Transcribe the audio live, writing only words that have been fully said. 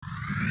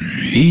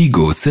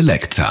Ego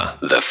Selector.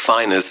 The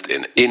finest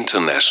in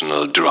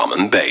international drum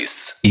and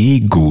bass.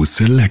 Ego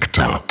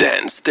Selector.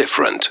 Dance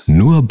different.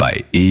 Nur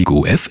bei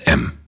Ego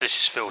FM.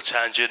 This is Phil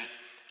Tangent,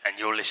 and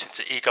you're listening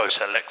to Ego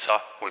Selector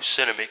with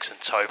Cinemix and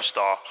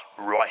Tobestar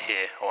right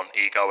here on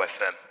Ego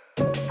FM.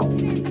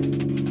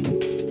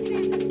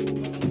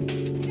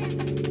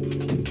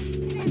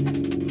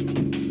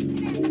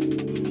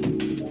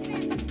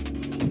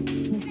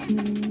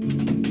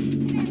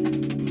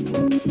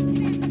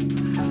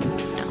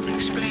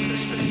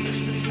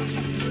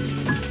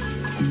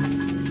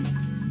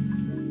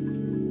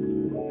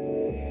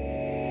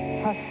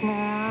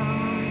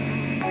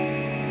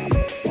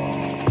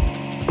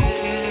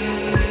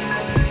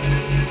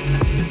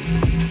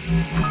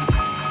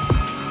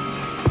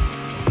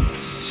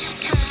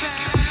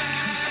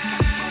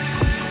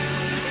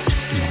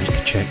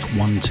 Check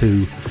 1,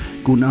 2.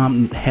 Guten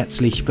Abend,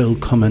 herzlich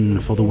willkommen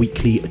for the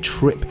weekly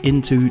trip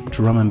into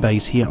drum and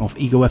bass here auf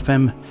Ego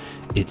FM.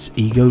 It's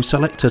Ego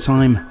Selector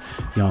Time.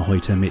 Ja,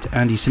 heute mit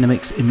Andy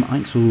Cinemix im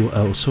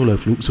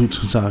Solo-Flug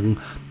sozusagen.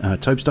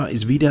 Tobestar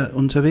ist wieder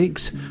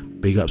unterwegs.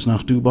 Big Ups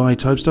nach Dubai,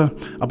 Tobestar.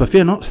 Aber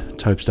fear not,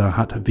 Tobestar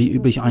hat wie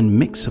üblich einen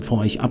Mix für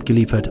euch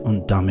abgeliefert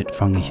und damit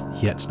fange ich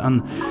jetzt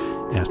an.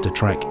 Erster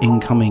Track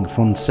incoming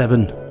von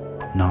Seven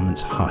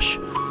namens Hush.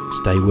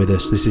 Stay with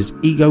us, this is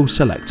Ego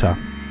Selector,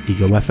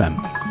 Ego FM.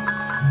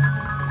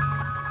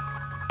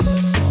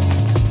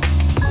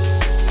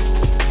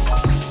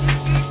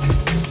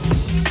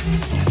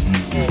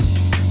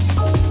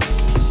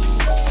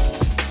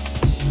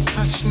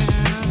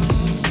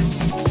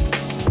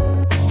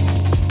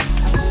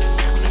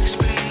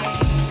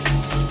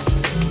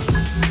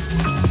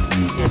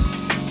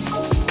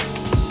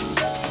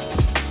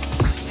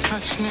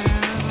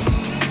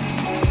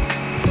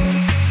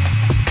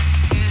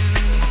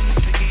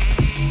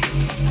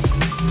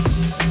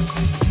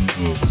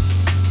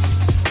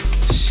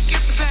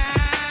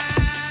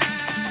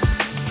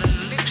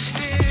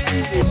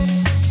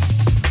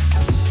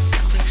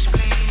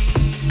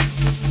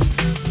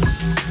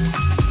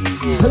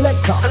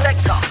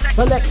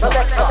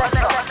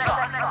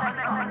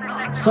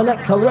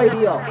 Selector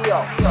Radio.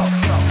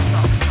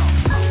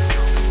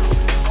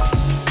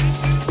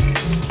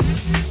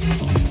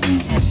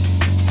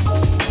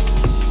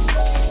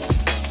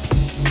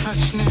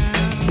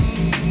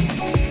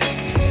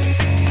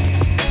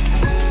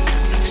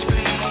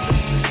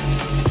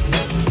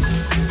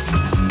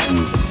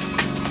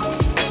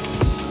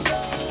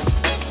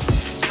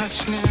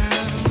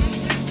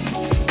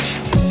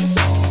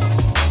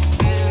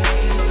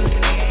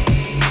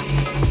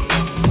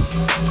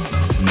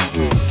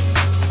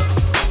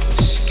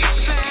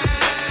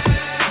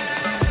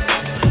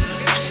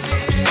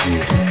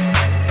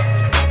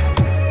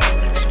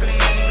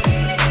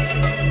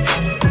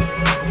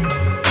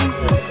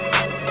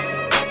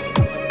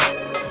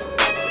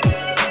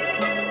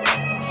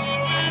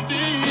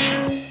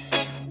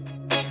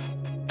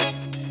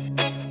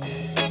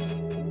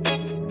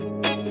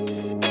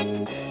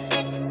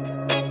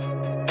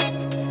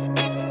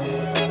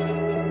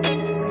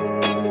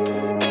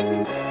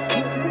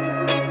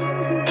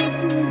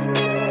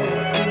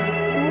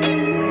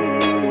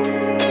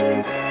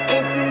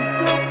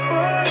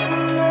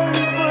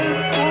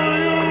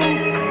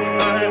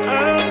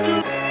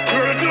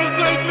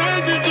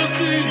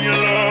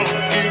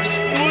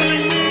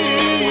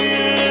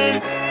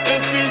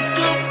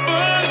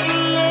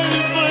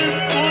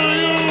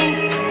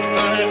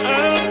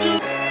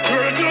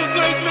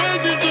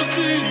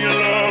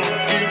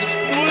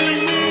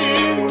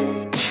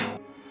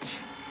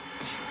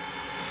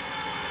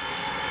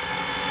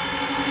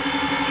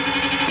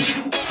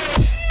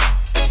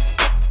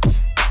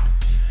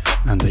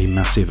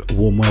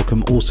 Warm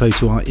welcome also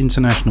to our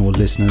international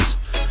listeners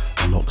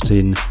locked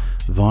in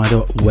via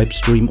the web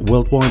stream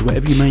worldwide,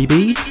 wherever you may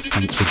be.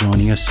 Thanks for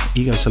joining us.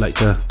 Ego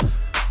Selector,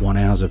 1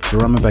 hour of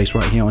drum and bass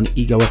right here on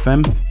Ego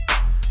FM.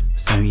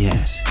 So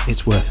yes,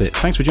 it's worth it.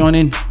 Thanks for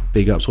joining.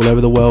 Big ups all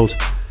over the world.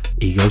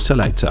 Ego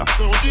Selector.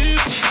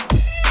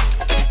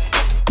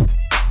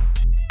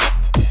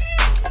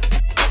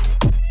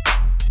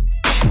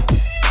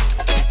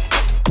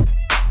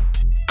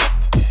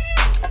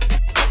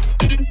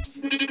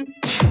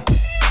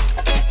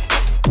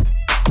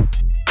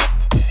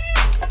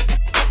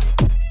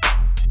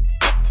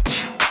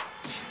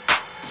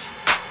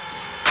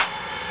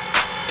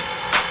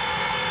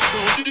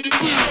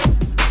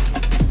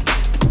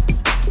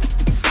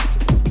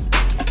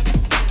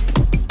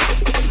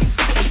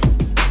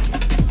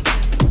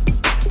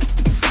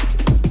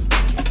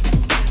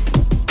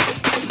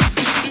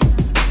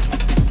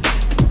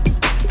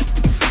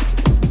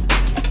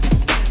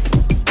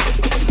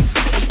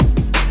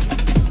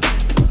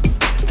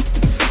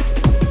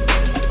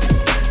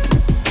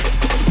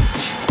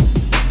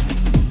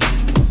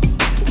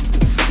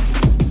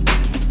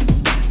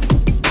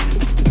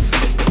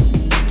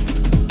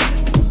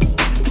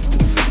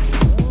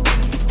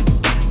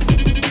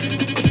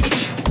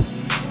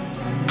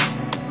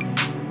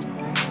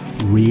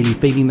 Really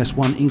feeling this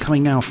one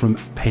incoming now from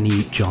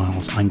Penny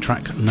Giles. Ein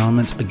Track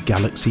namens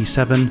Galaxy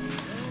 7.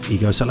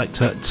 Ego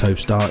Selector,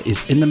 Topstar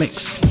is in the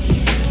mix.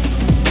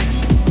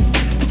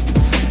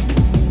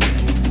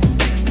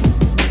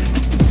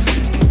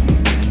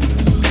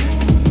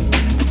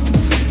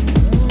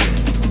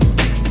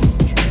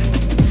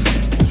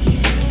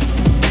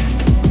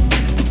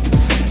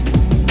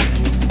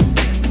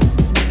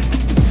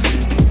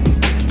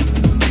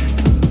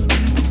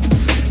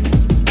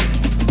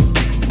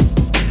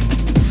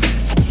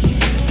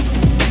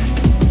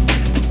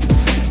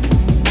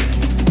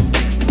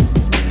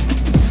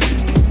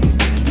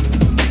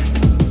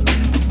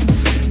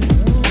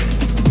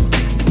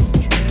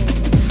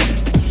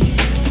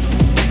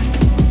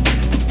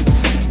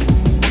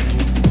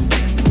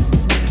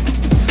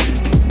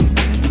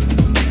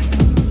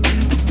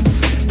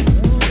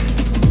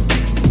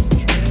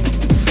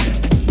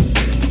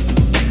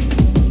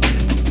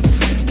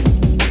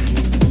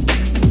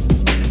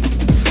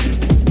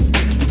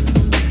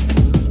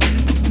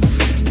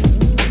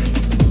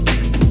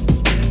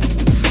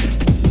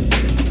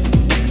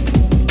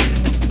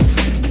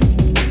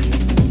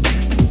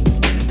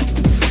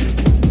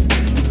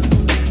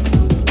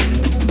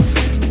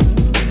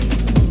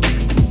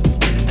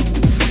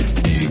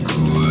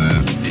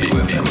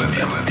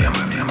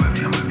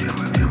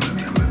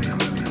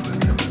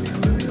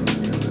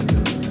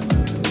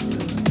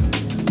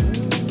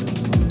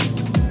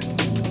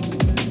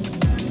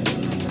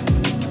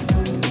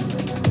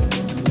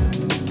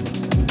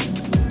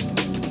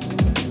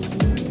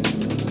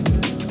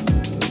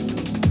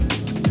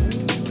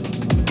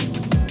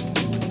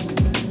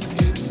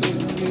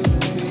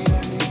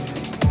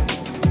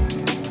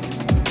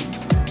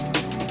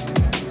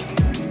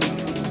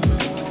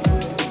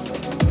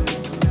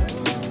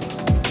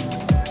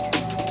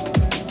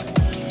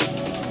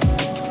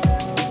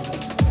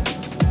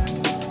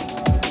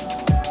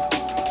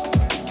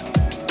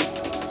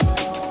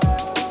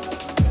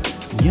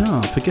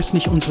 Vergesst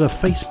nicht unsere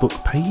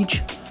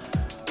Facebook-Page,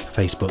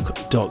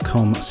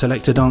 facebook.com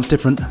Selector Dance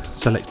Different,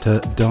 Selector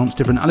Dance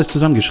Different, alles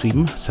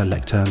zusammengeschrieben,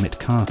 Selector mit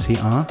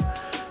KTA.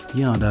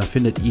 Ja, da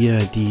findet ihr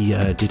die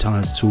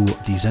Details zu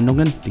die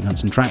Sendungen, die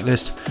ganzen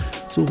Tracklist,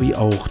 sowie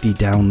auch die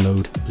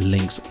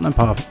Download-Links und ein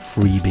paar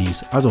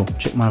Freebies. Also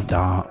check mal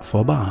da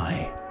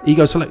vorbei.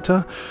 Ego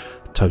Selector,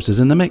 Topes is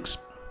in the mix.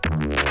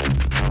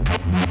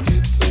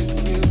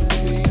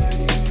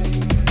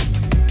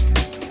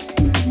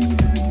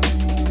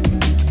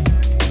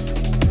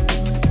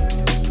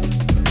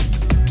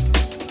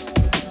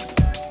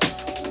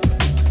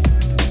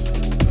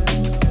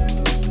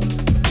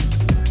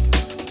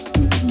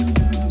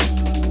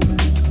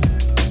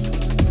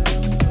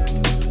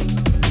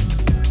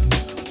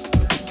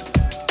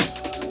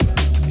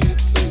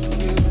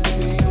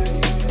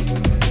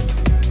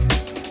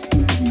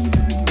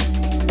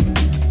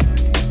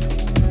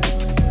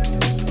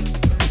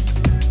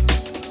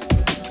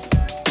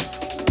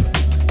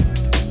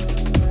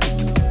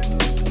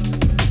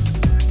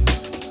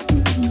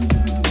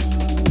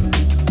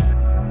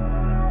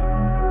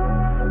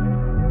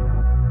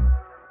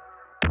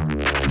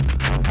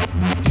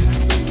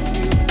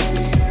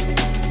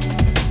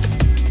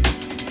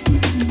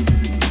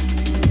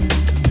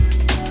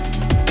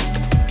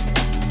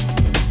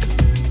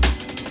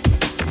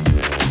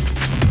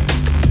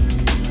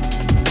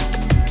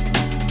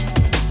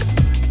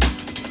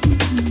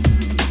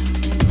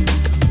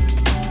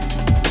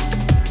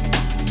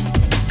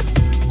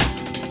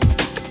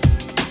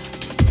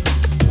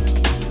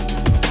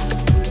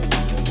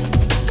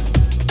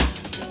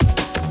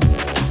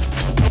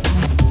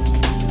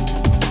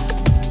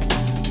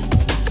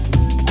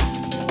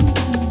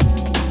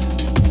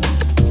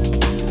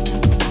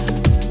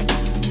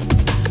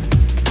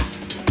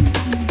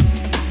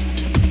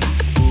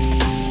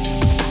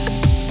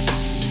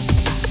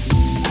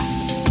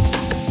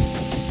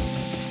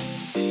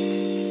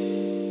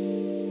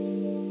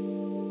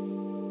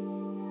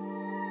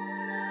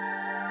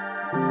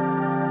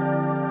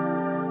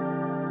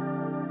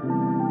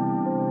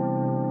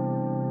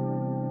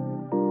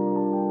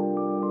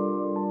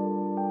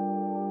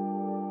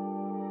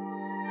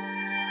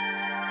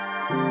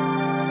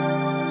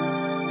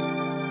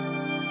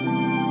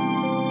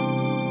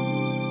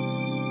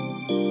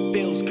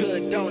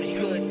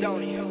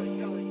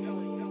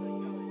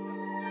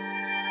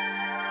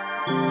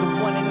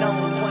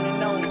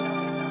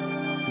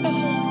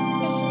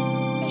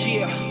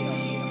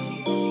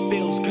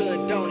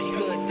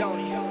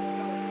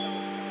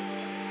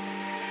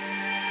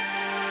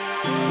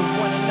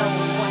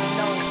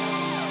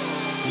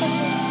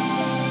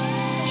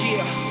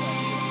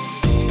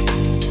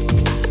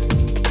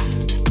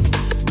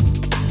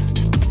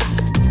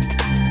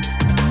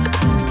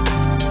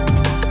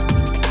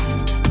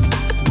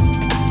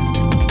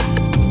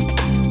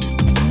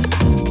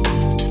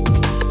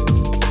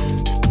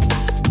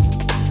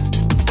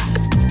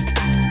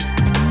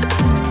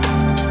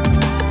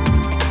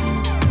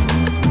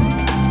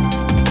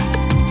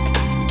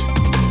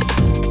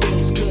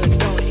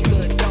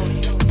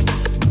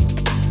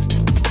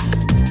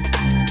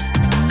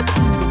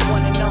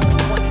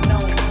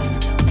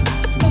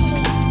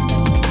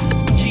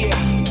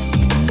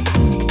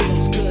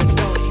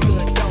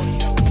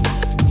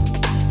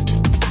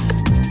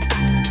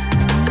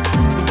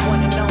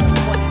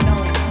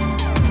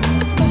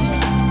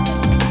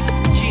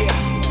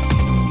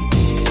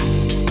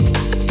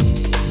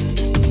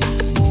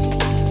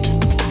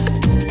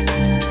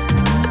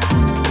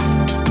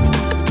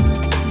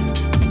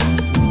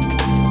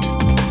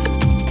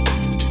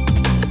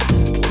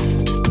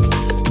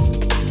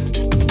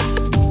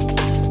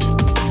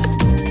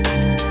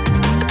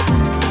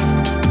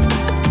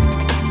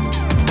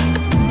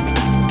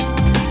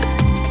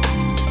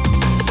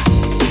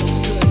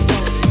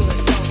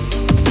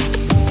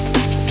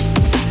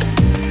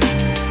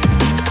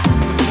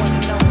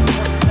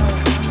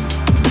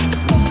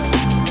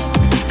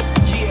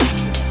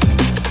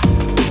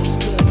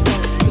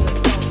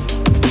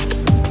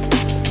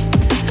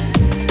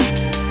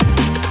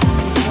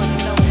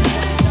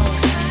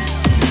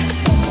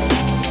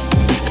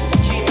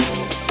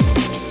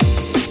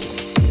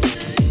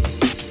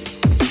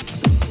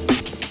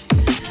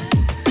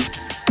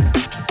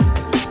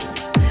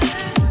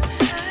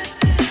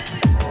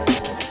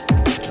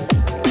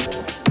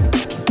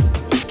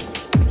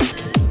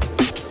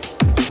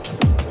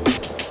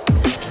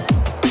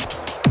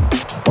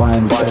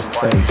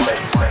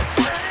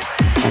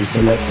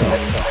 Selector,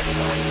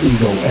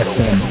 Ego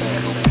FM.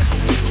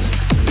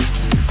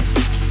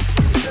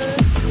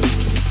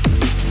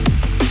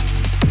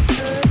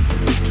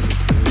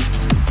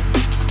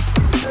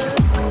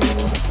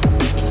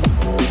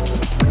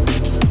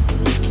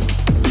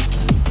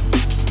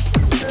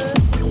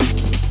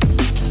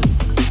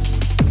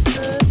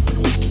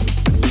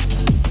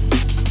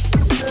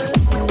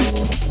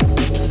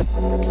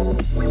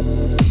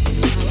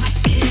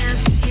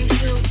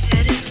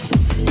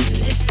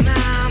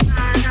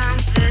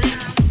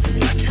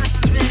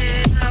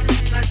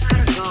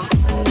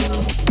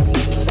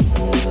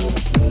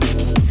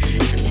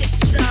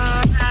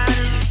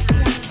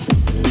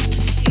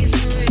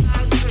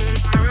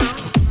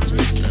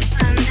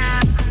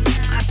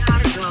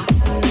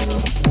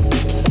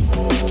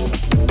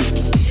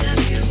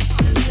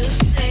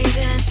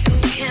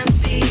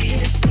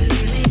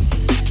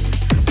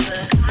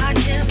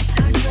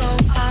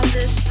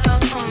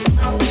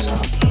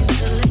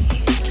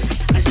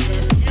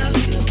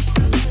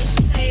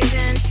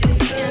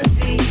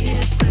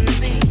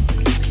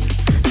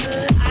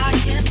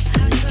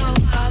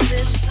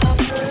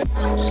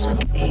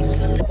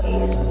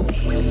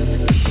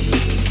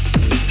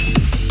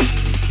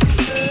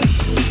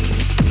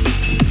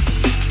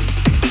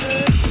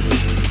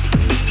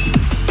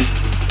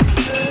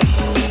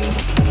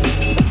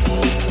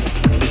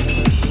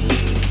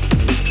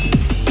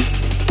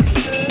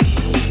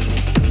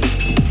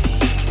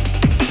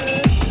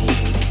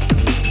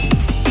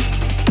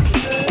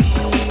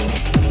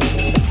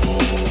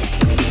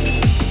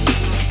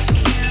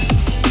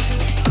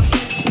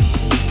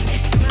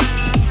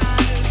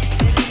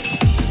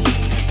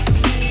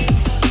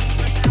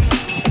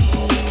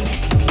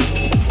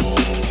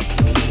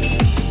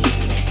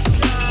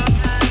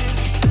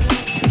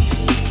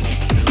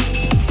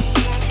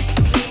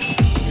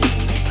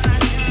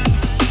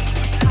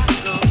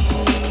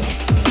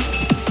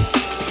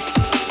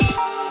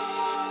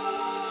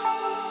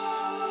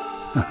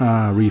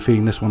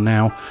 Refeeding this one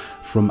now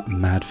from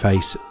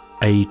Madface,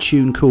 a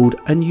tune called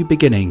A New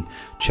Beginning.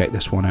 Check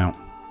this one out.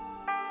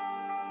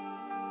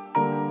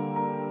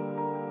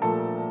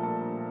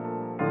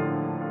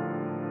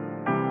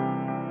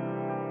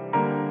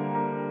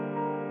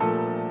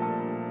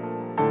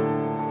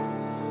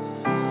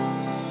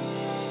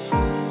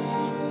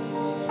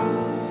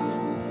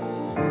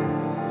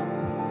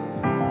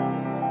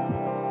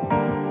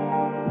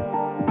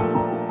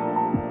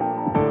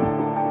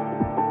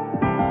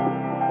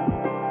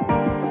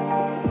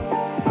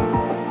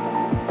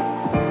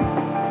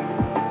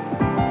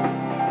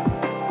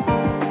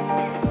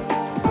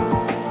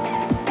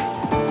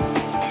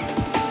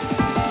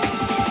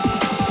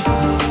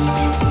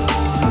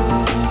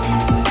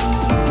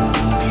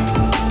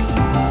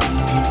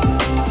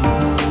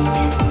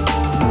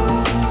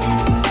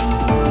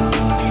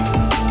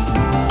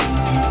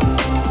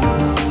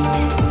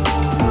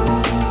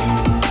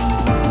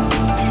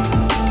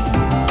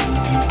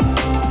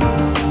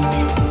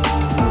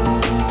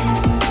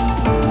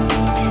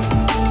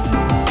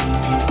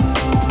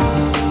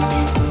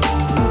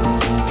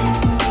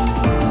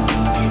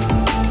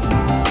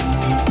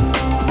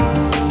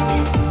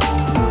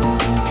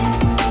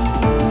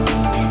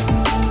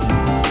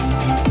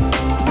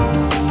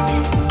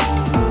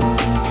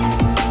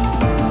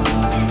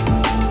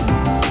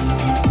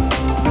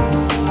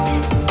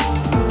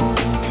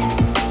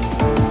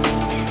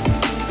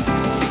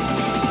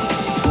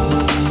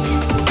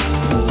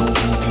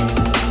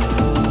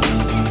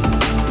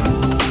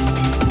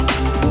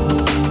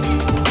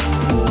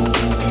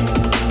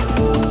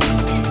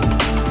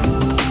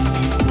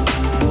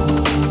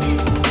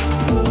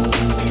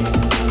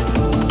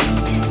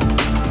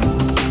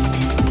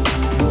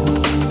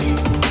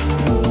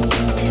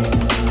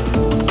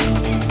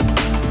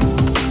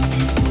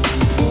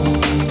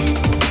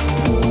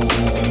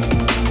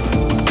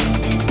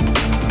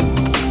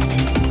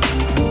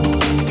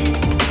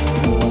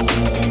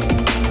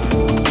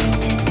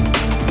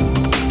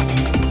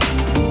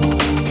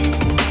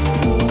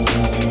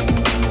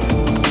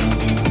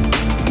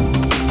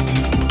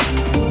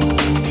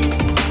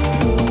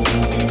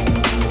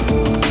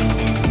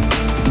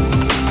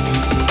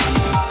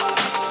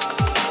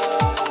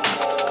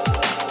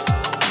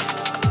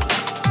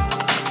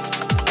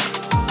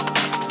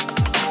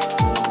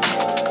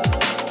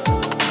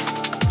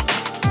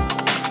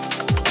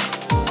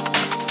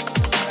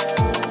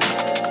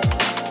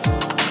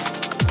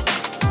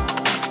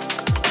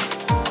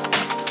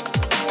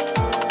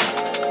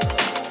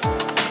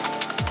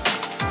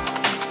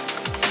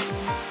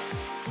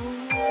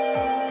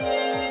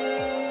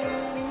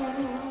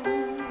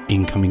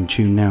 Incoming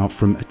tune now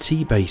from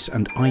T-Bass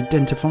and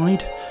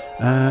Identified.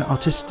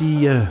 Artists,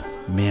 die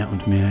mehr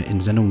und mehr in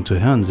Sendungen zu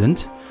hören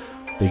sind.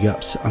 Big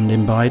ups an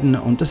den beiden.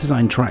 Und das ist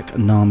ein Track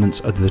namens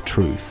The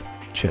Truth.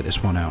 Check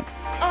this one out.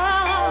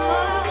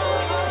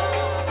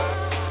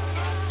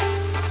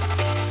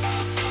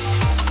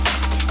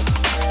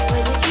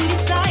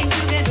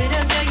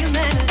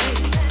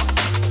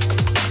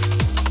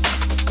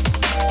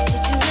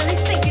 Did you really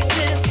think it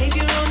could escape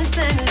your own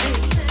insanity?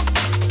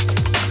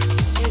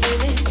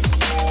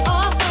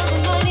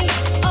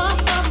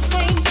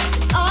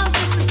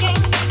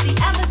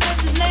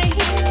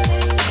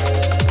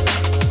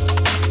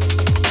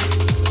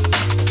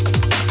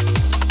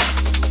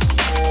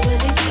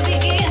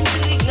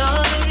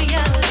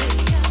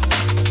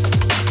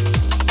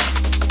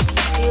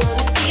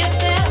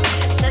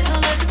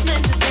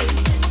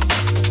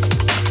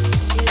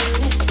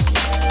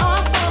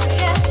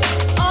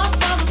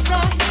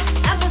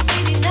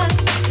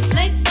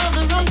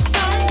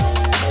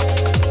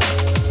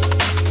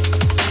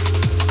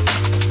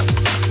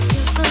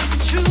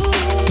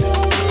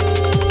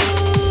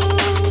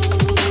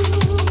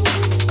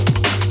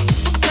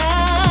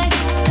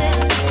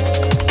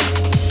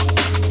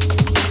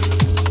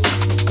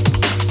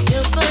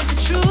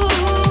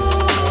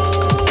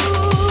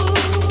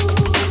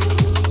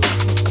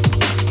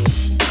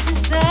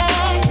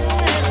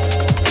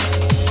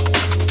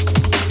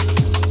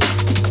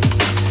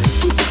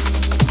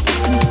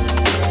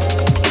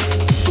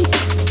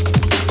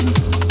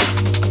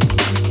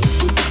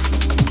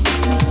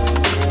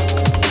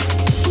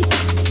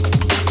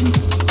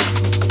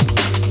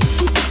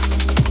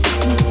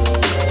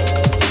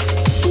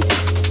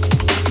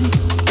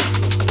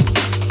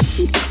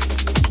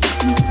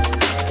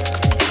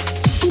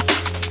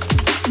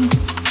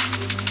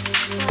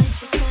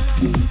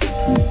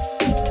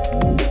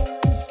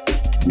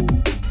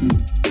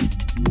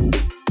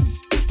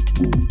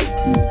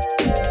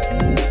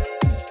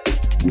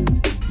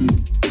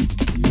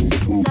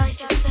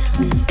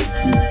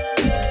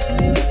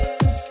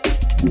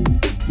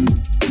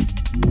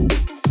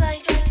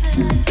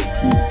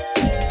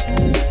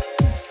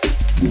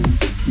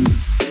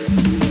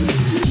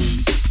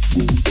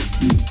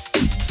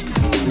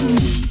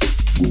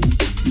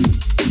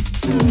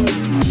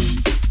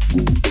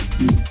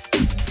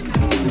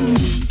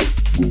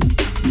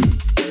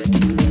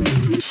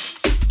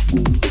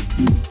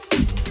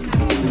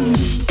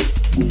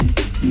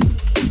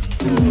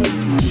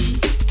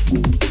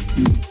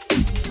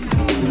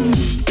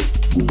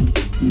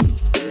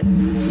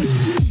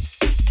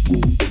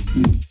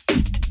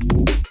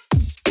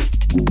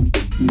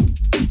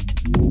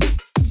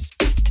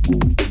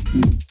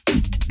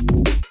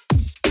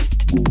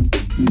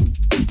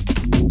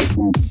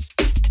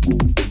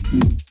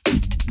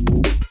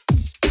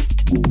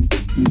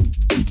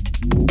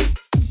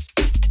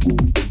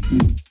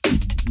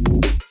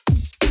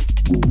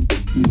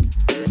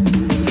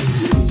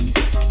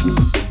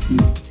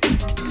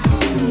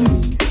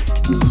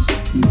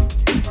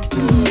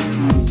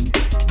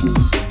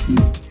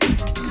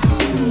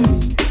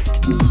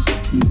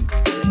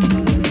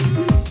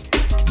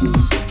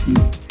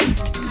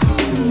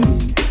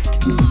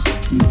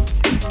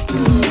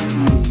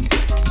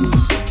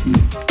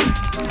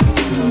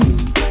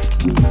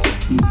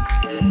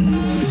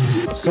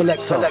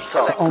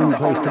 Selector, the only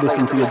place to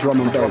listen to your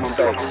drum and bass.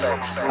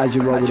 As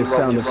you roll with the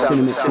sound of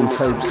Cinemix and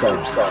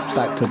Tobestar,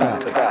 back to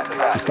back.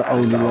 It's the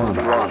only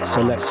one.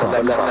 Selector.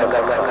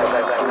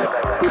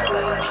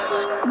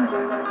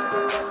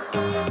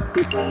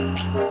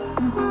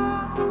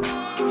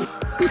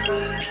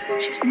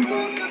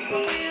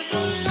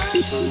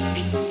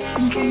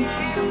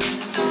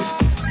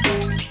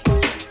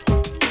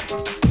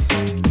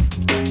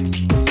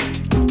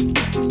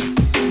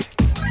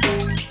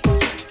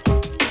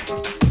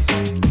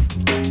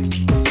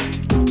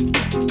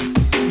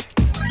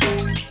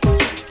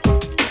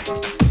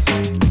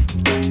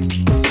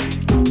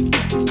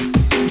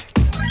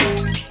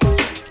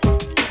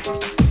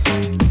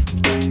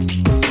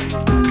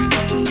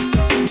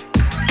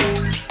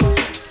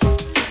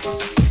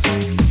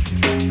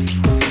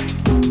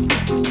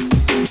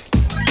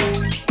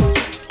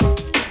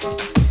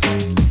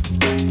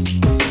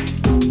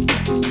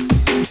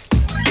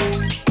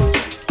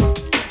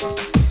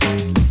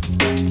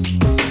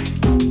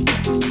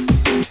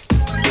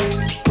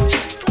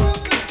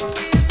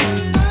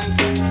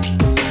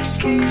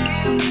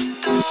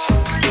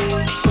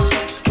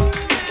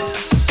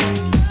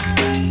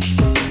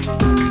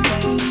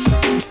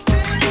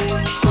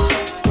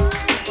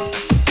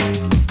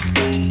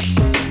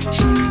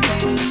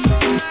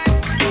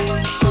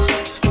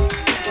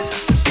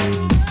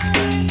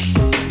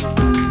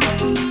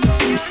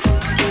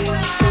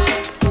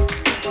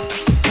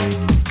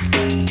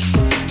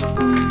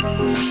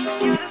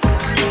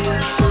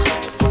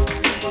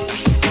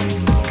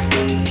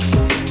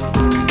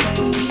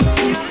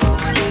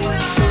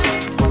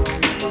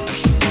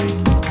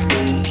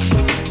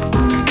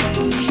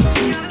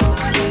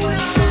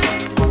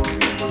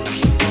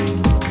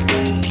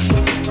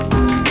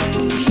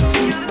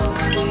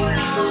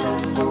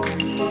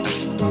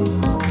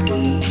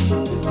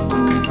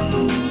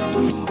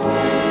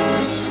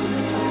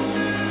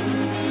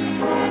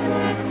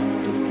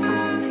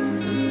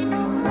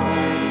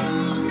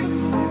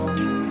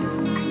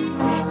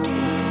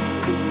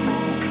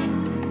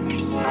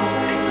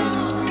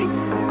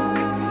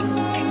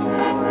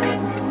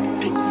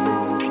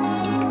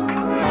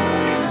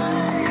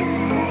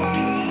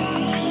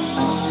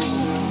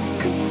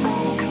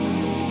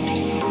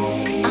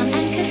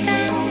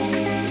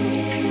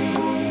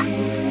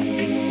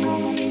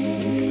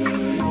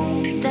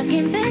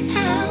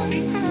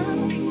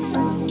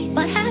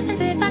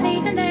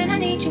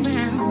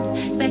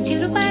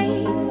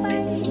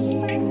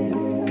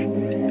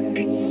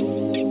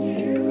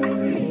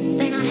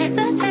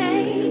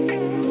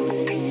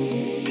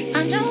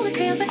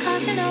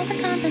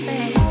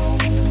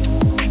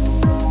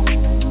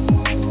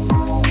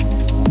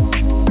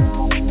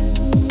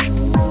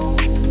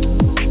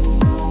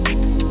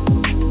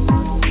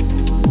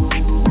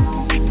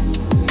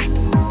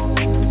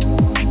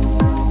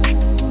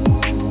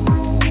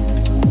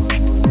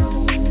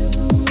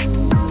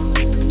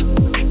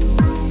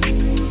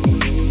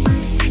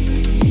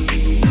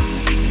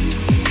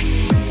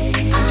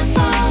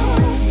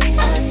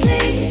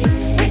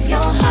 With your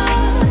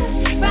heart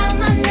round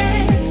my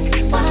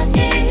neck, what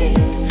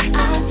if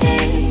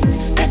I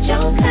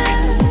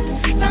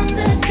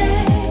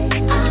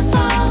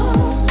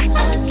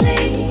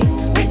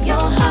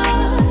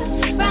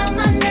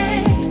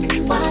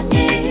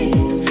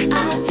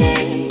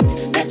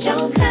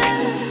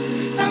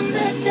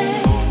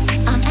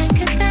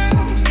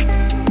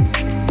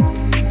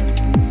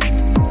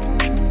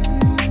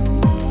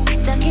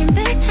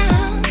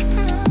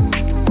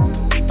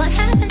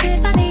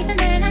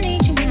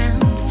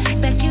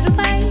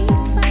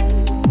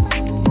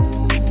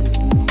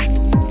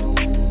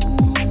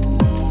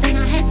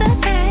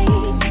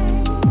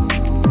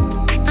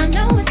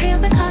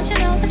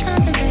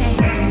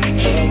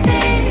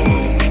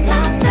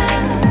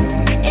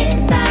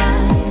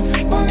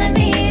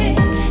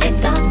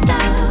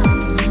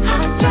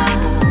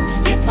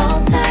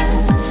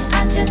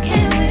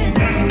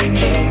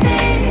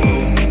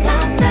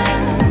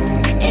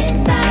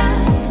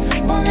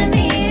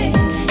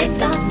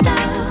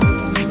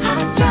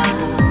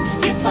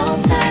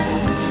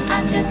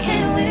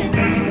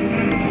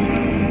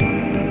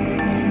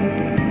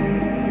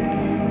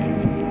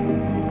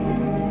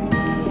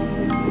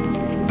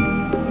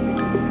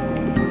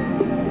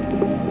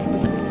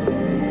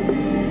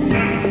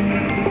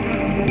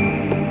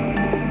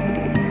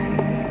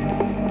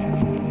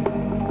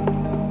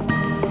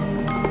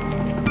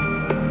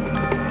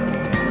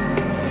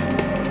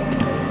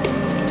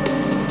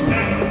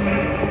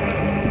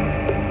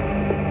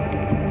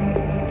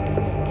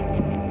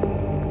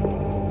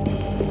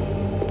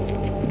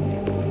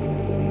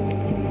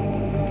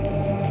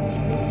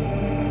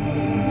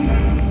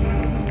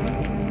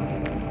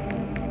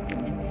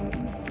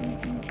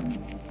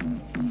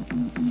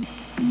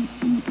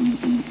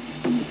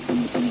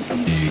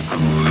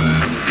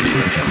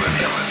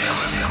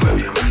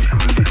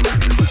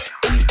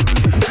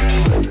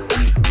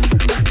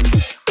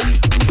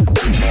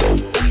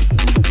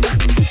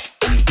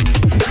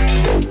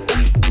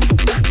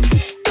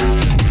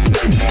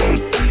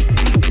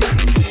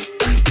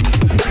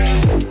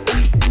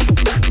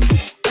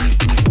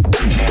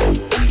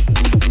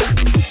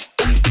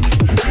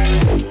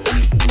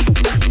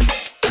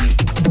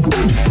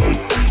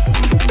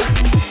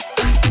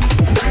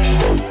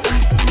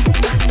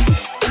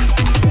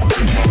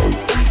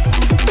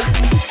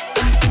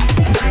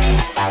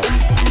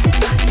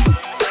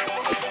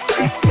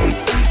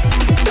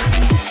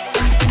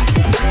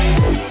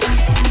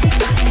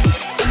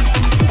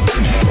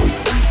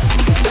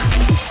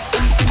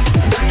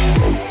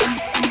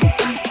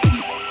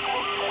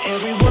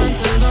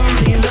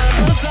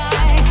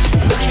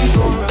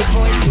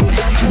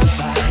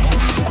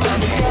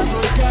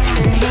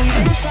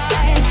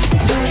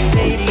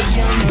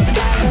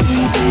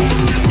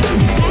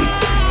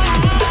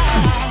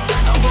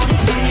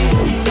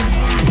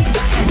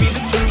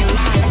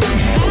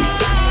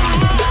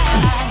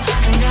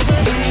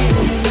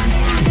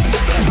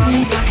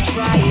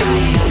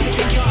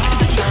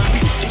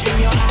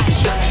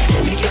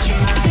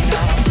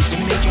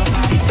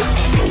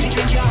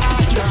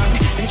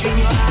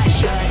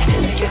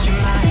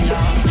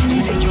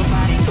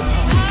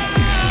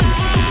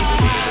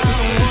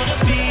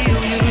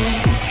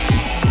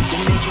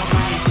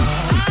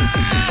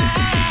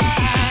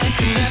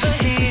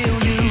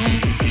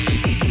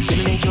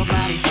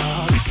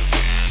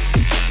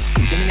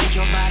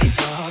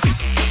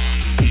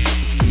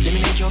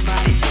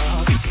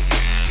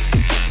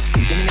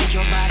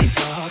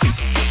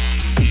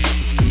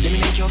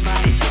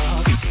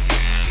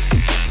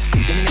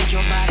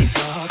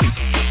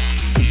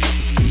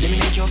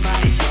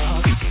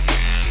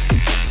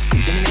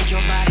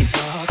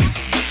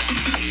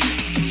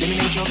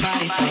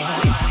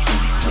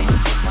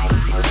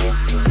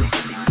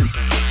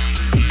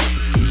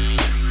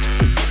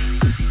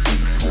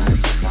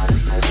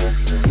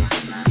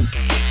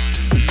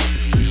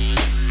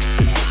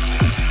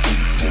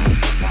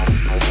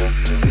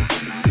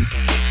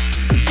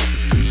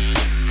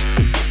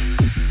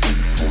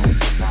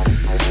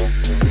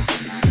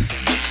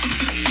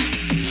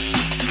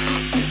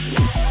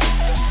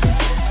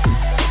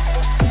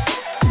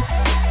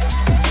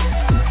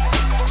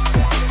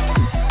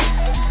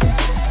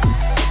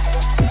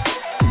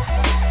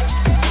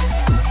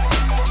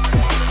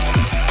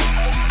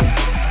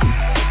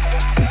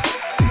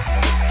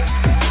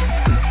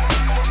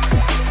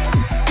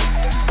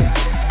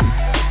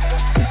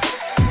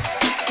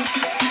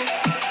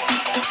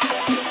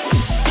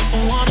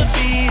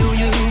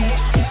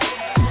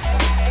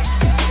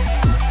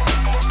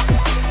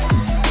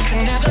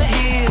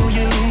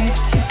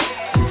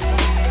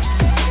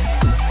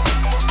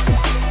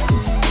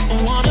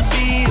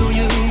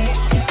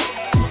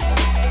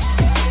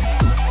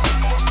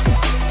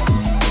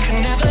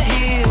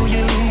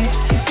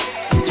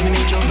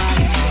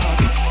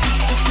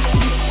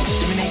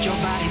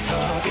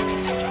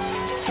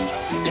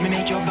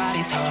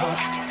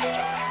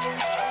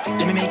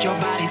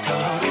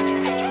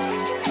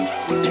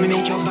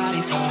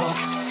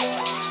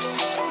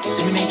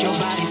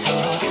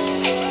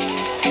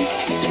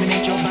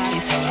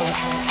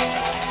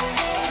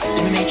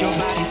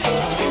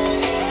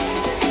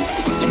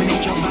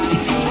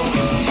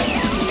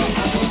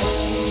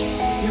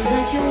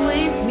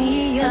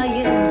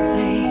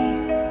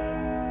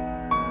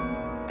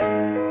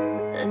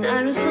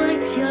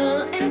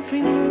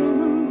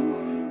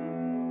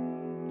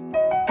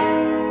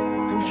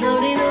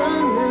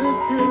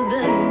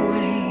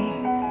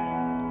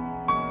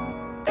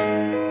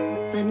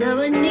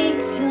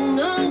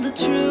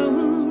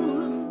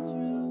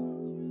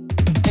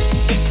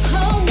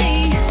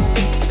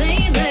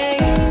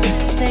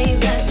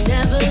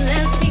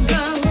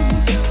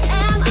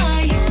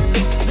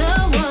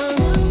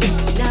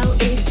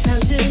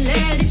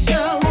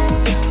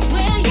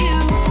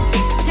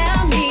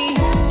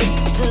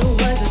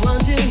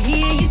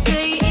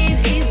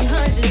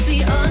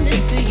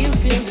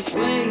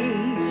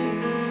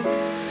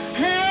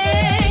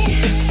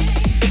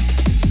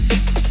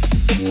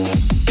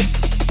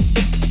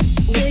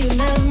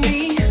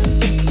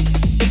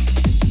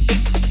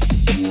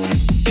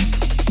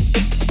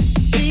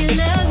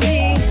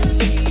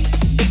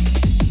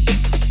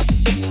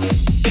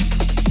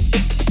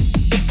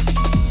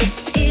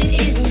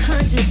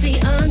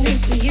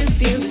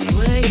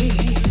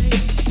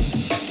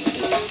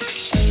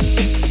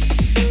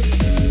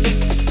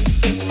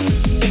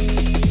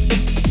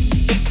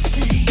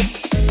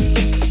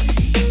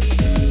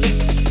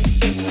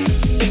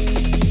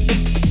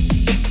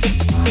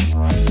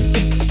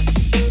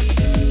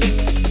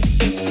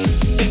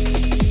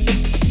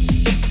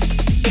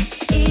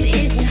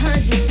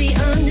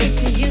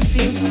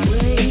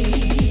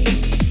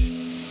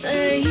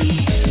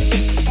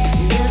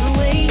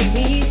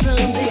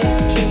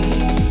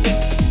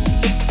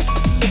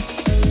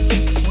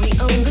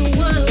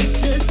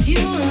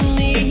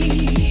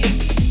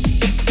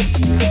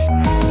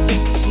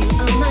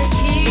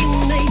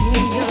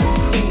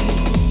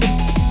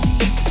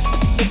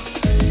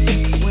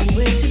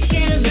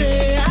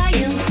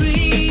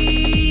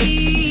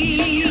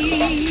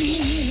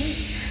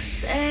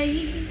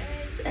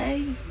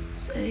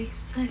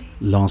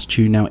Last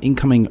tune now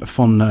incoming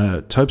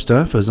von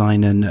Tobster für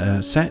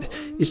seinen Set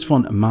ist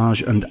von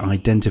Marge and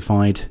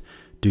Identified,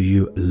 Do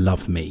You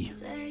Love Me?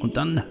 Und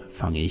dann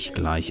fange ich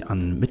gleich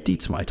an mit die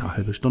zweite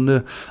halbe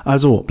Stunde.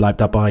 Also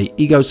bleibt dabei,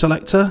 Ego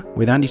Selector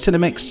with Andy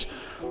Cinemix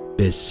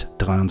bis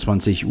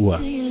 23 Uhr.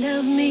 Do you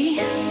love me?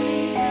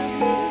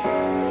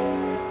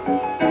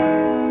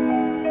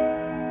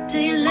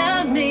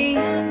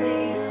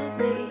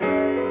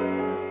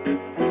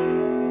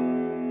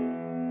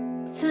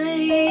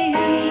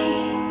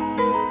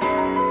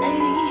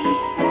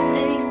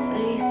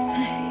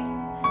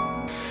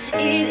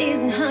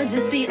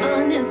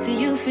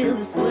 feel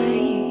this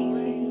way?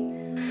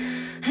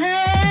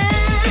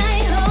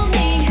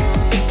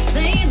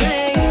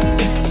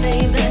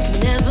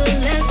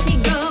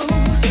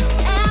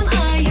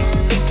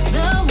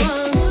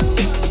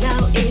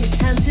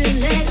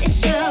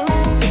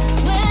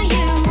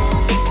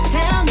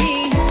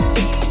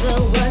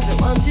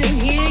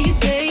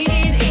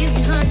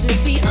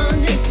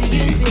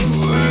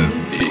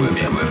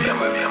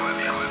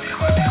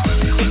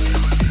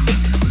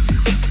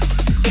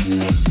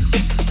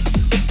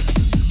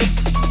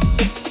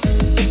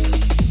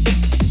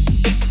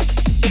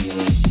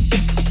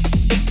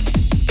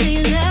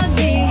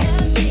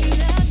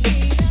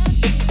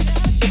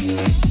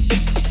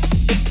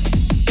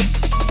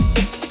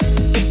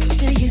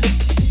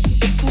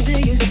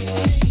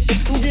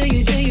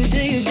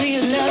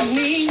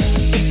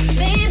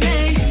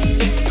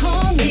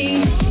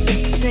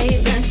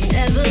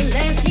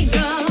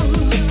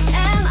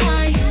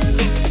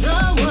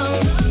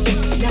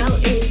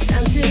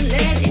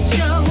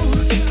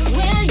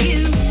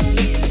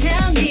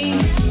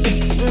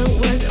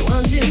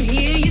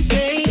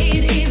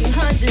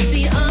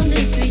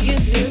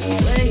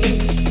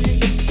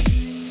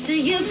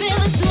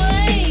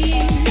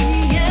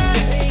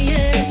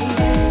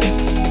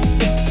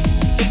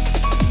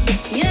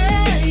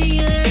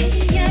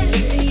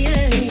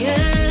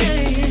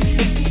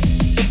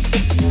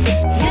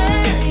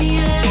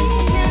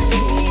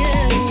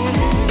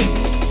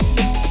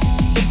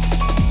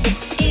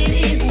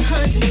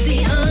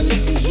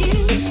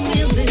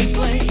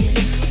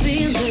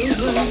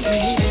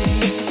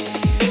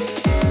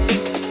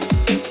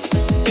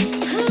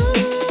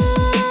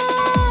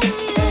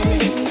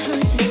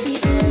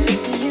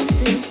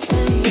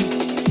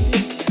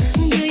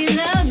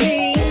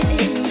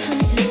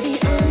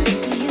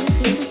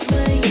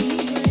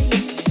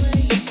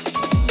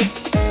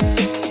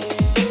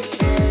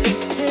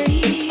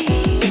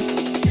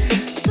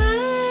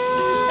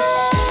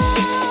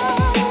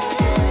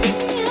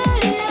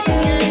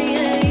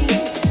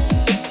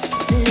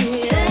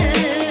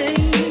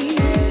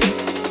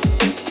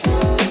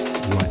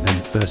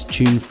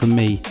 Tune from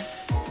me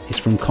is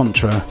from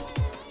Contra,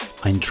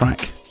 ein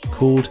track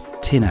called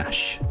Tin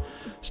Ash.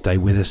 Stay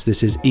with us,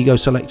 this is Ego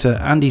Selector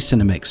Andy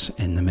Cinemix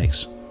in the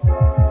mix.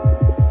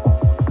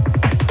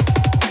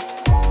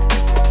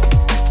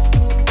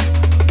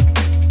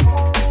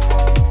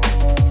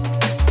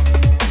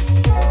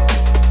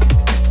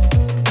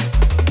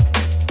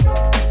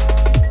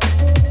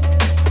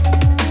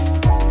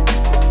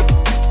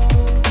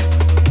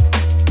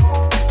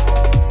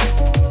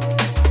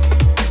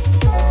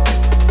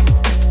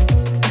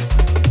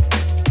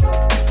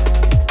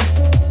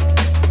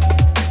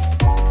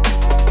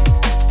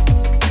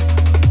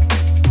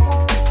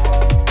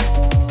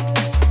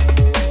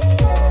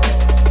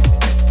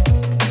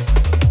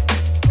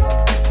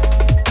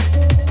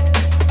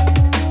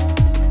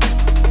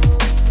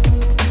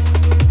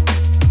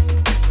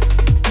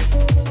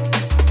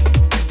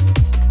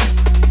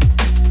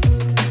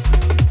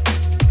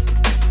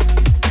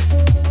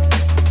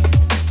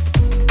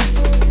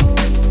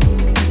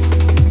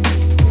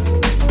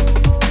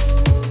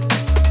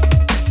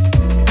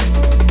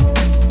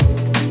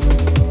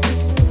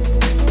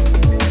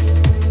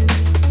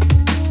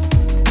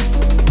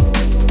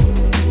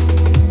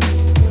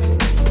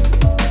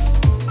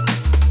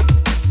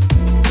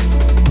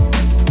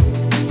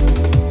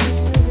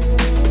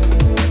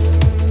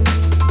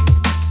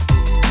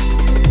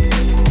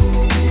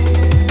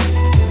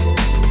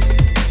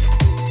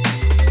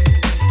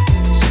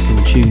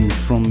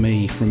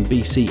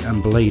 BC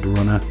and Blade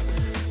Runner,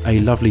 a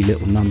lovely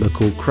little number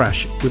called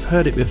Crash. We've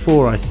heard it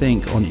before, I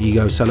think, on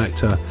Ego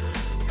Selector.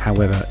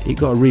 However, it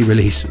got a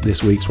re-release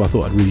this week, so I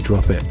thought I'd really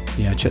drop it.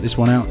 Yeah, check this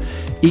one out.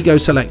 Ego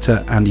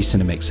Selector, Andy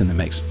Cinemix in the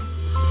mix.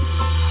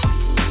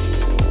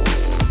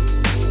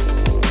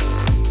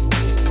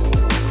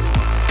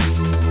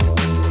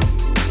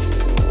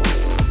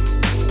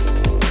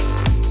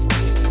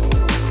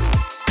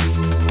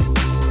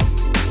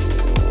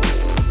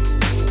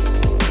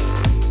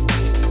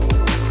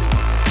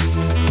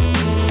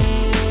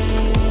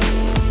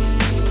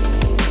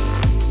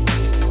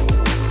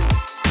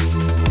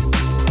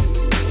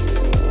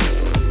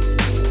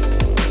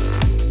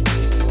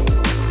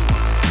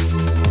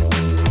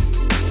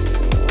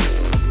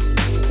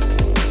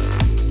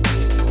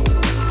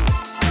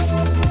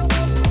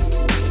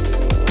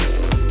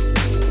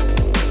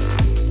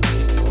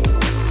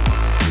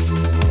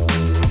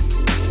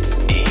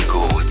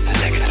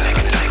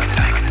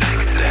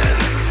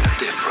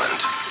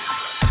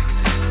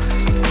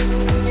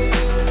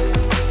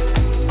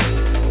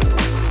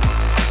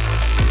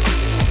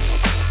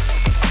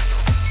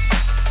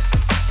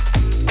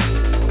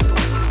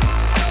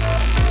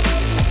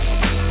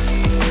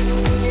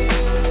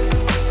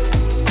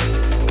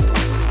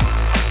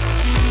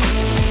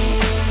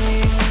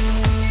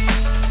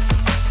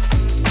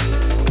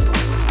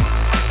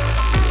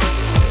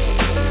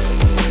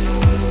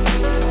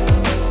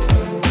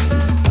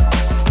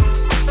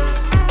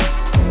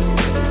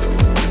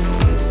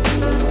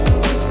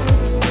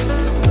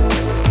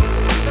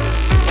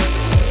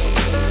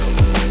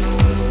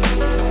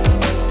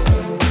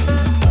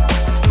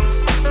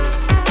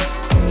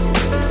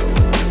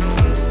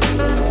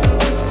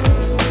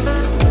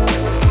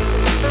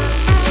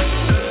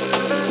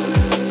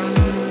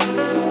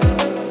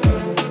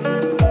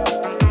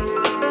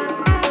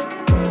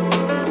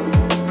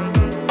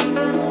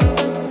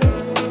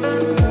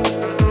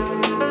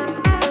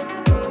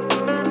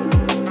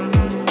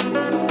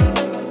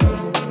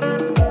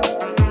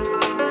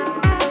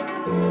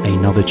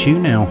 another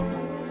tune now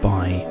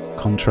by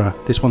Contra.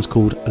 This one's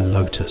called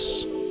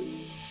Lotus.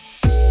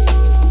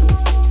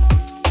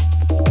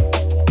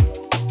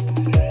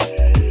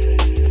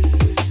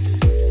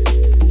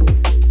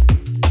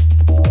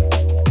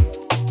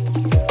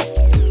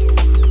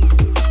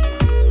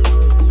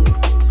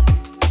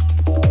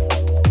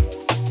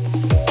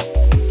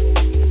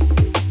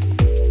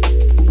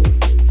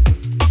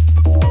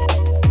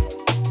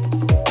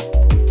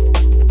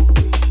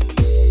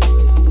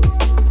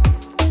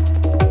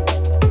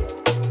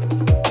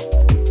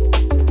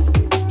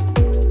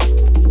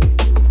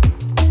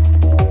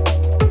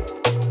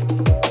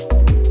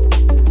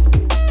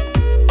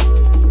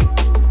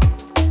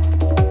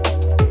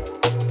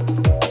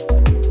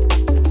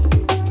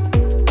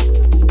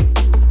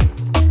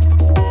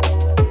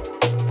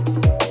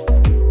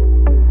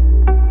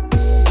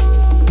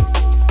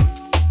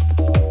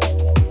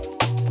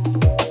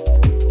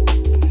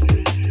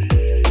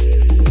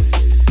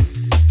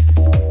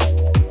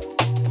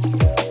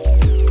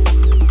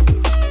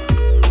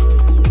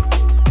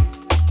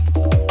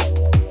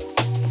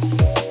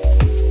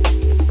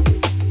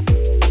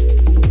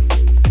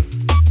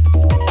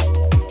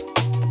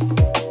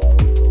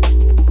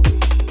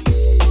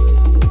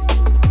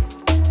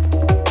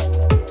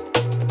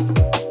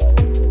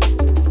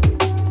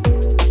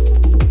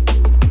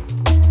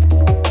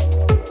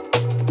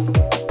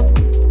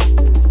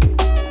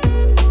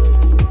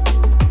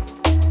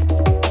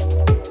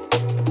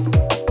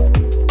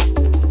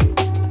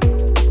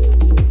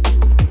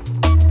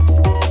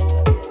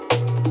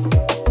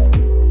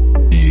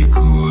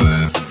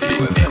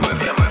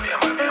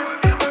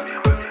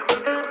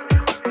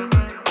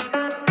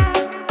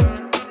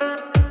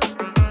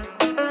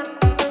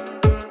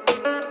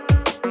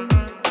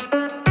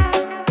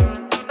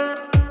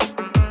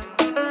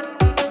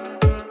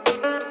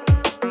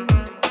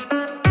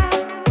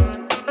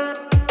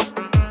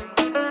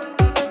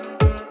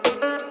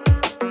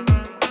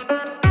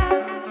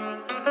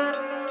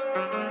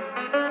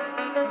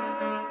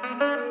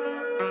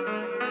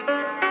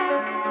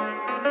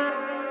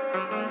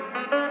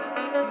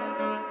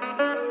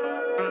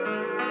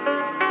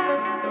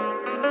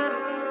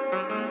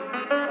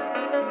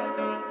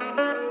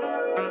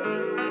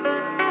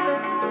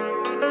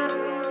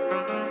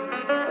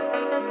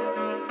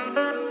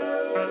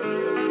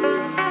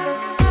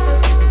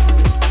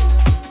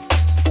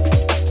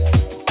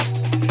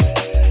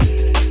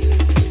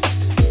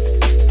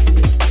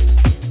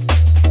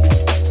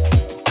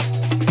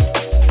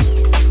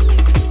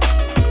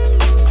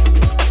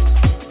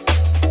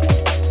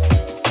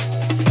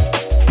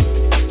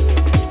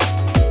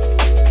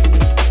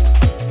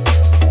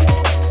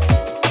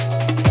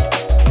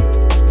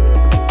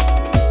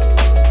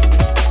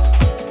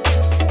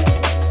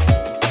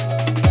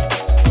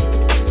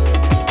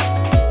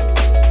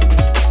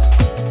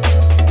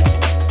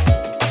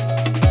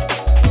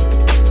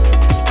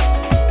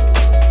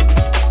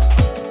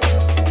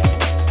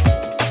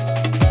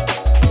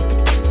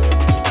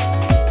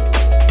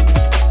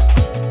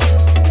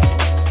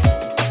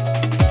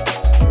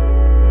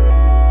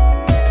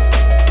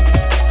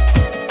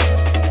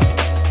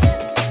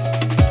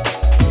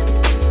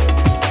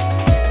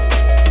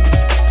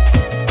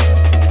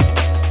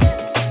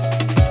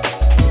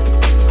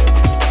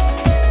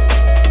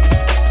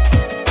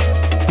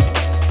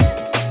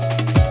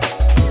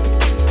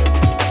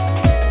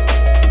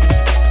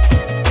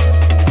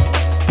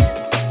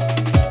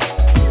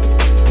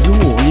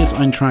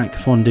 Track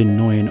von den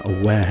neuen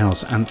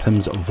Warehouse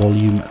Anthems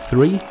Volume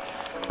 3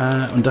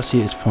 und das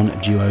hier ist von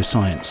Duo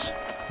Science.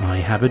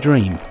 I Have a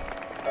Dream.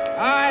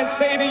 I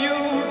say to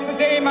you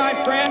today, my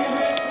friend,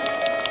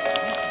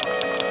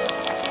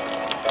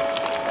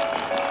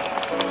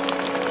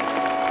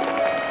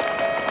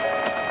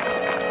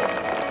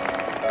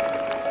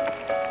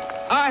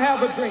 I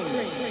have a dream.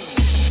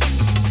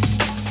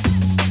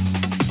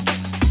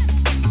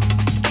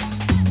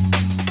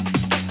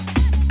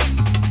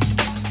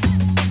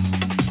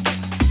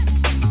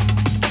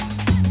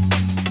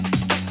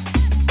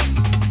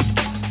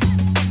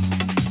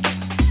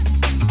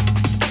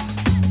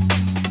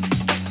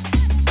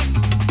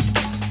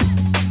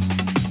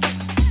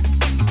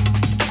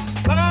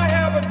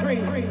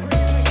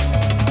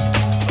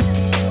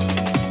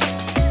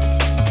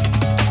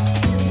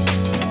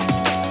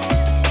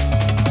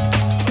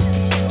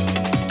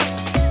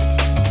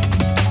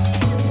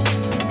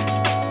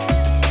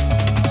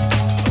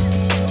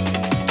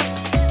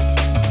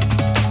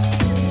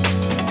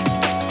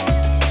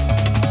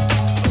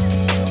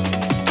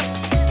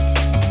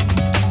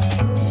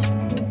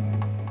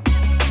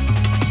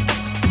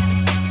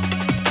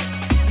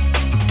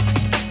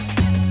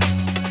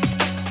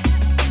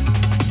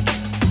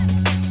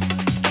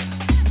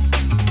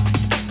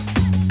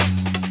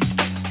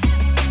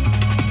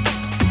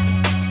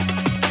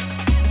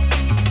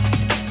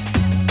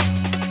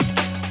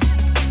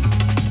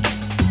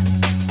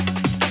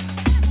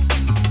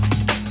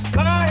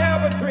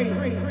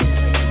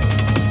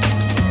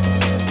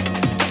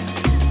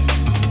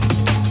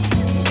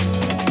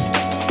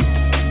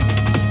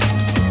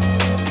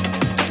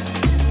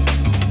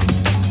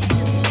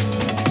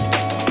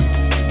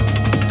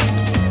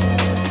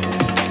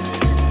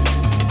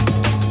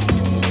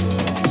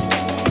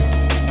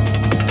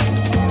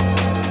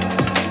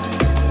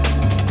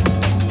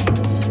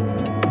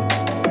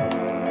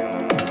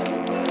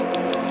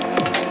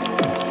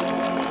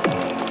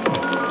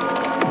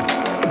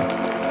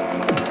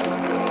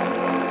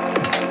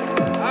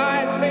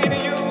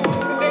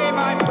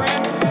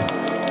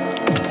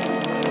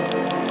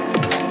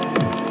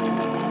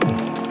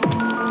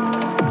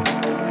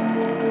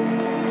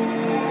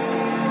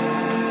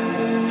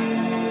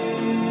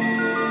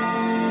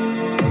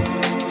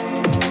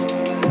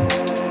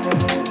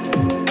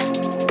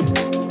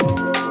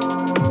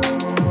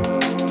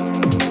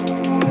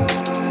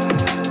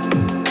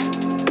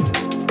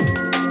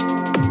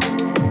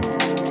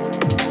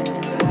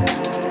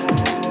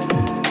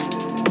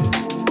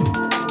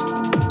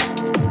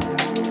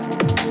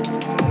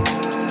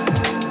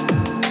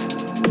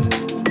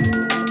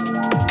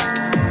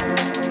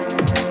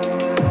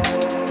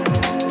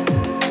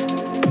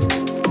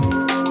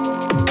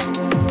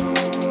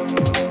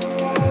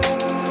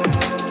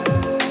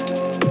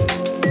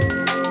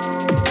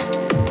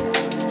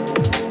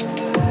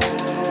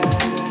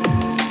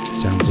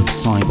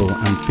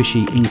 and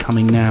Fishy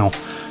incoming now.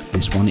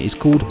 This one is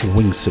called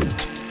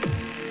Wingsuit.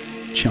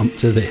 Jump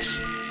to this.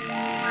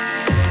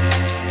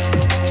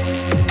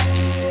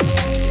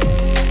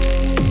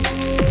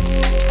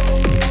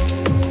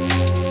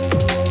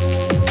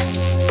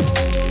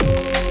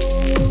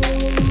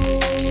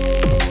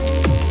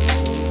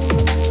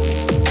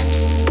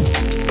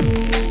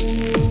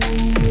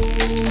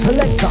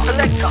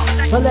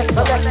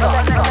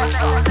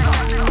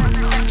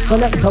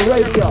 Selector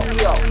Radio.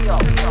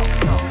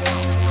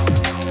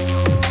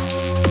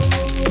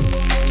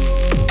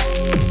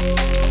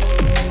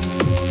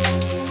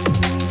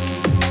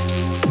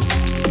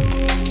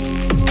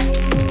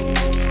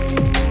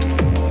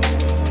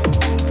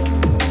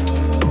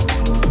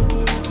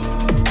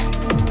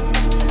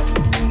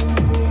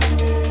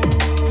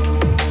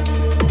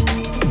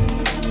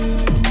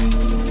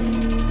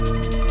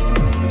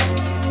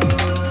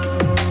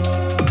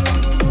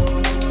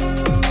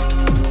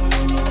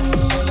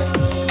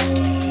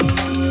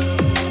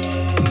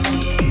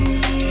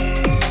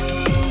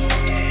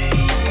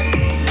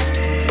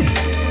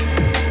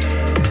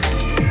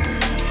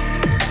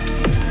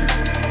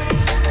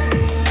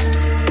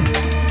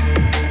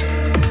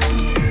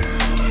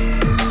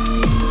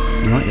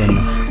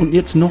 Und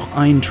jetzt noch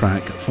ein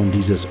Track von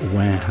dieses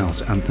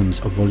Warehouse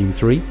Anthems Volume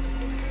 3.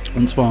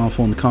 Und zwar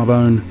von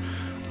Carbone,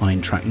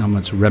 ein Track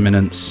namens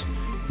Remnants.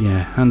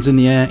 Yeah, hands in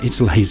the air, it's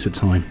laser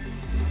time.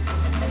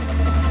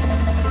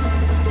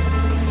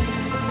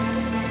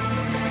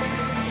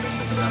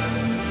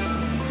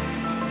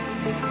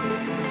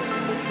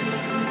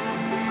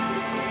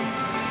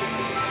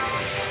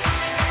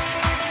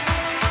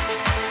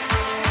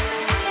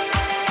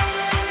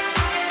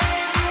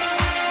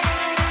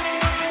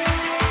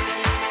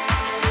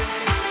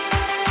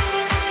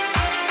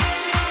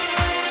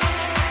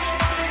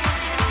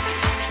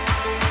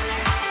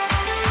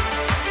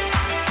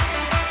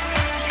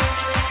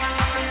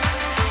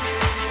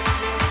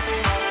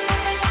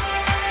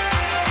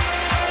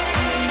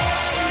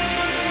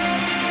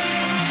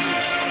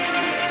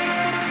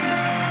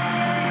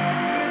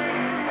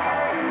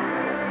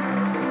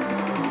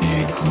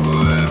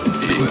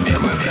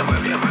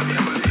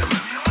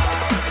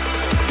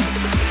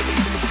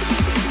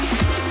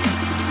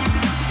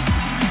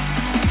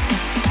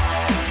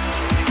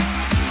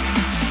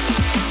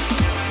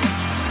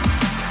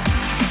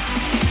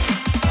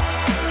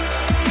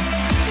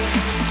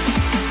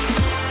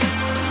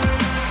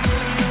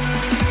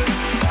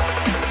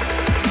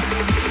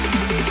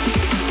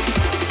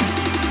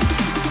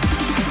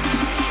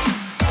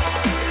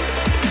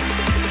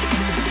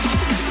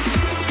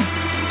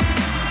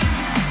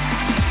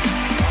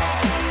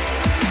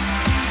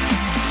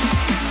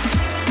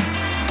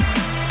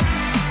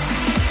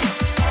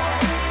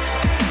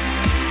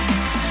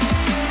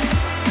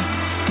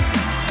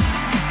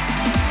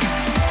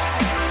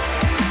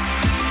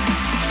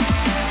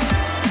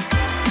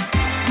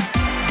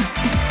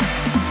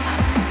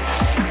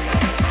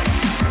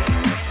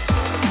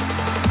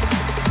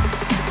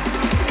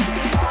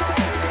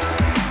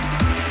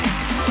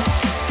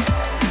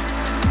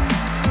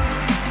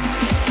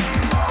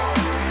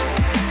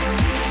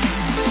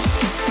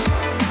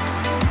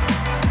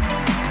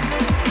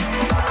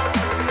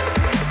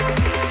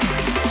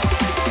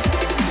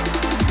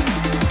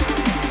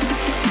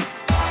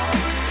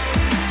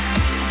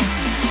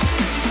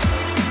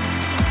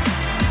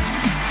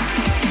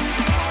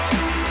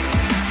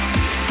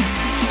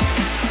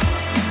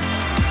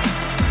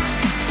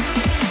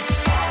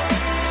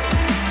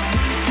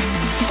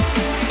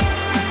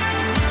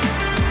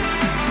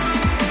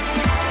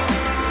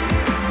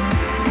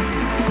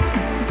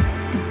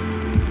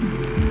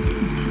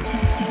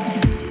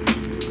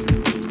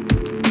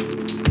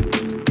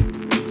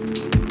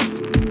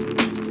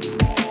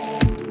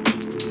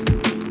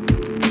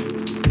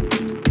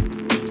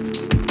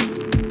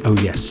 Oh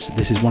yes,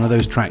 this is one of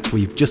those tracks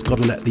where you've just got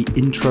to let the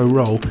intro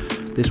roll.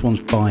 This one's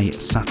by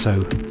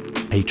Sato,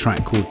 a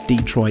track called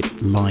Detroit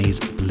Lies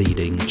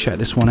Bleeding. Check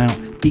this one out.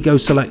 Ego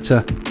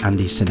Selector,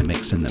 Andy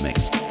Cinemix in the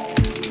mix.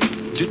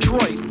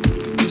 Detroit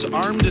is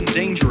armed and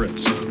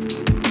dangerous.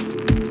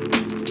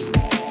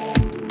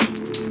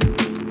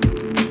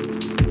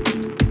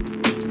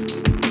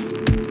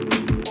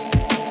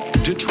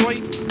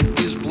 Detroit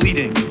is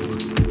bleeding.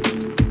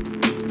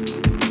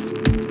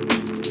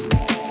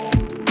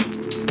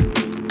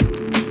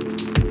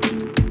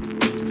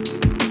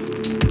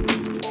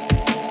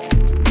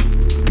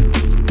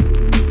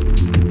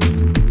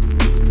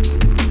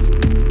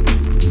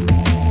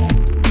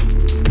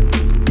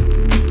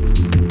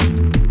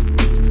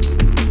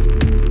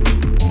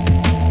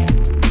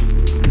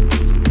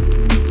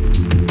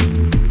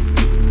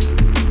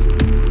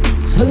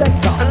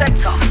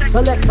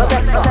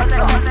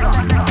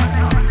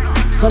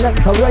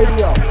 Selector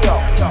Radio.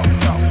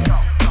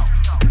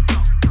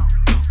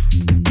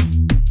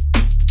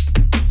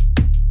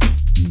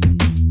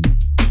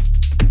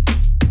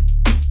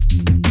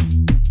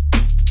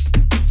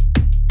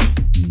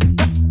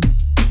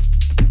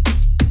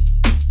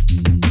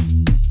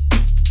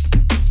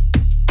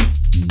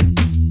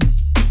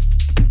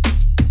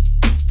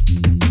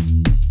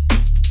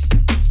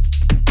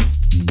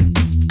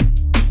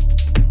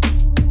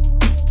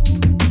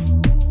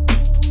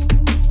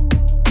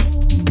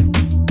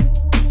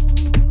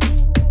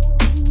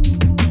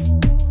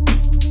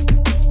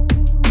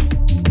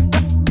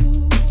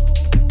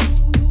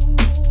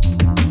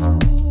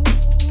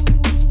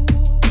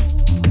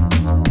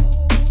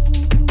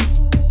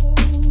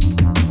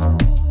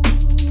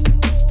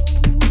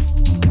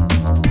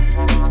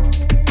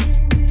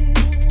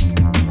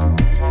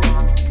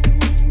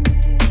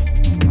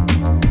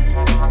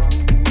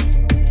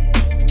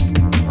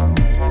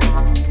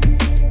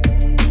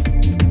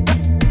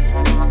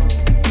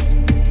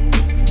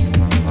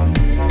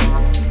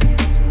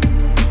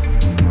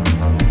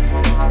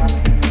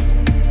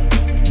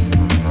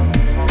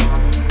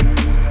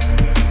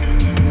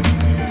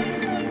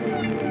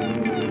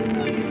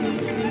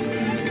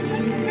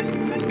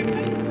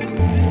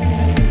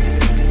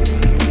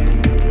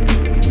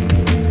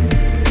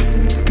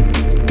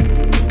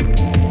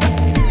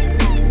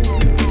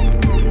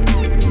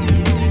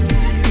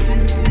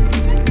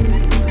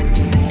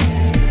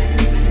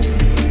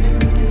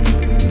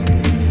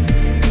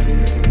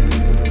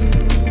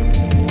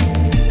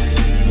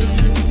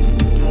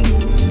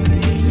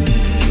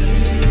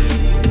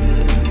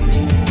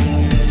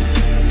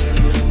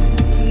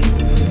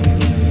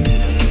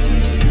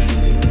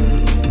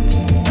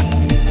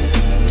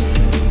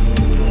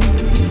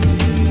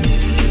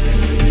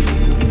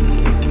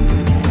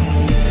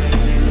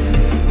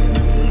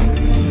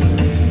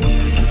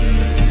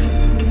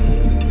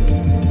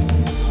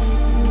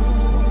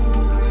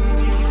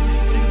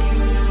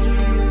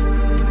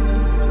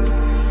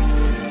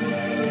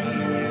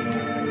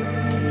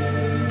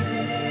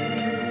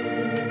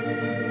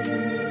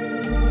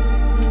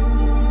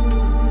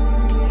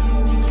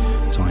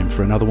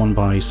 for another one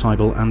by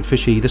Cybele and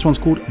Fishy. This one's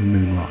called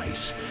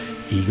Moonrise.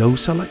 Ego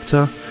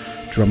Selector,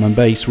 drum and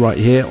bass right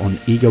here on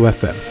Ego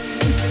FM.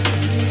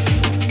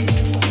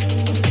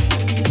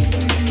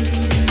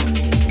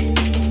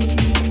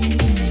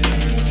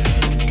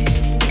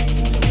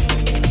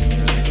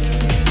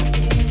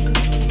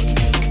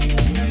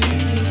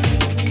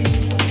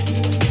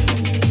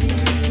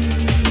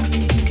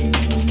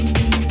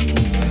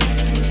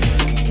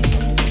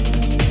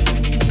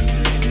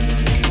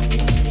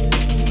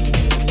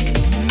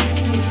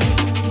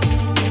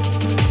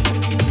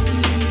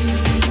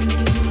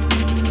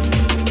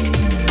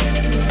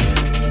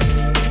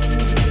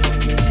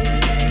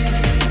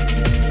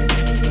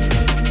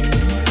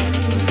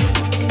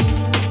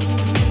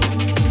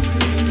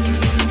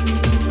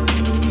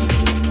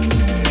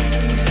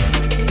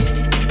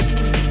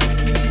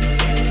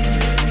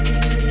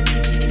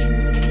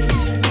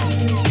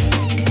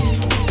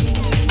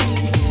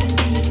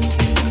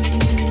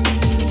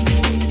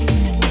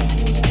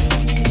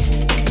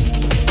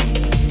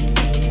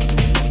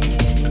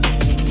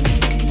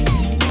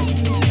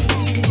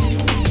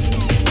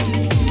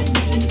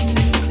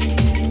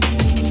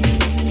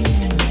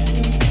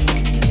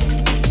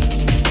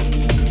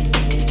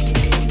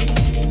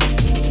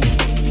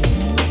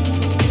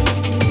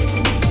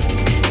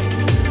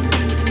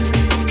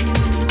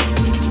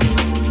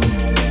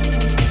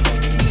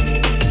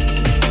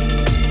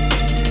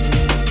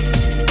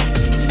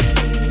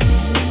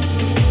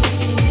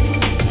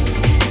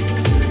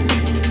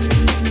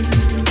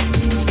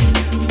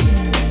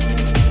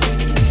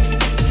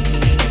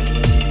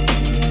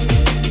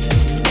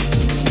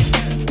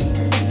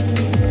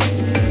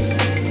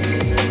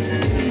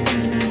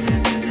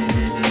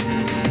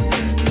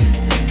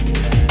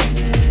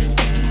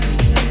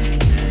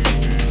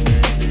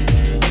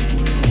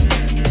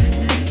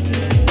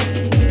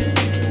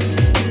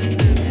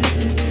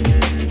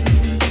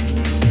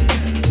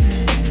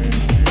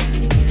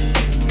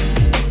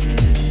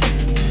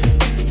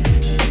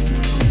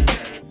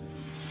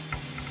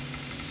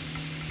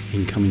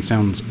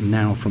 Sounds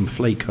now from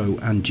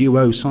Flaco and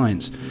Duo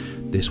Science.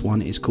 This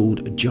one is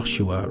called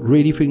Joshua.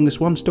 Really feeling this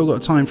one. Still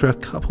got time for a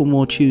couple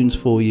more tunes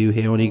for you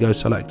here on Ego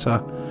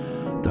Selector,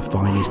 the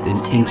finest in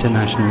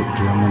international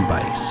drum and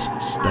bass.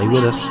 Stay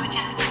with us.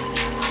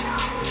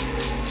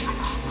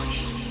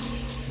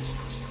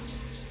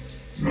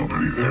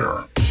 Nobody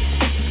there.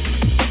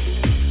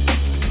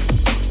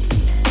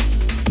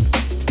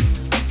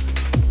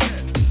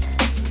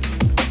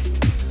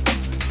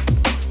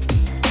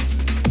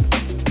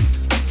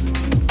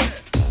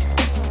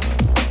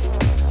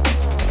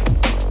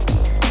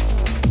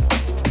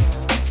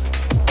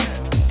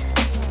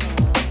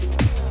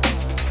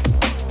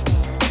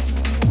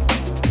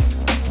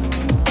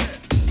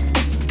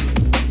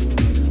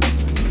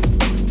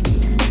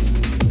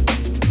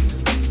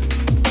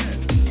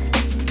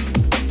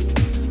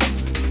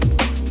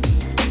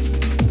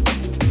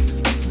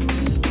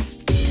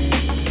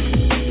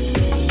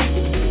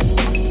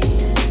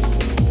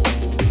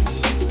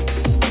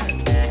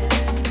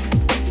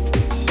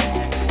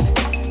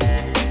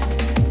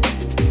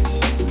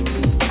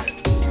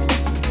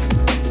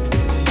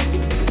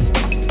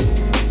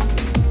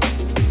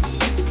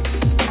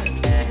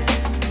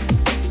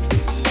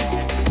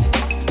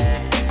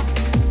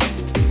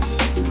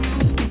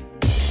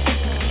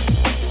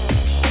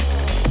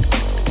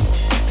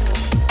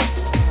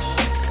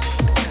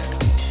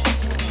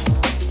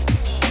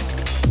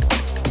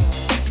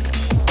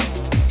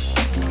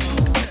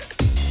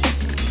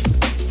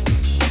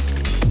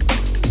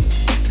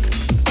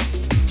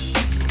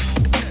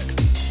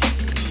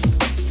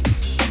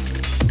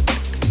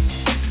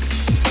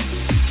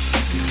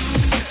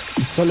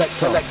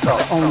 Selector,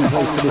 the only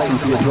place to listen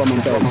to your drum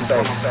and bass.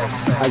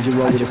 As you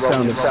roll with the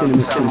sound of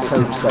Cinemix and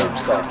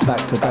Topstar,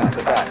 back to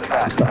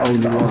back. It's the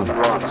only one.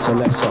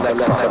 Selector.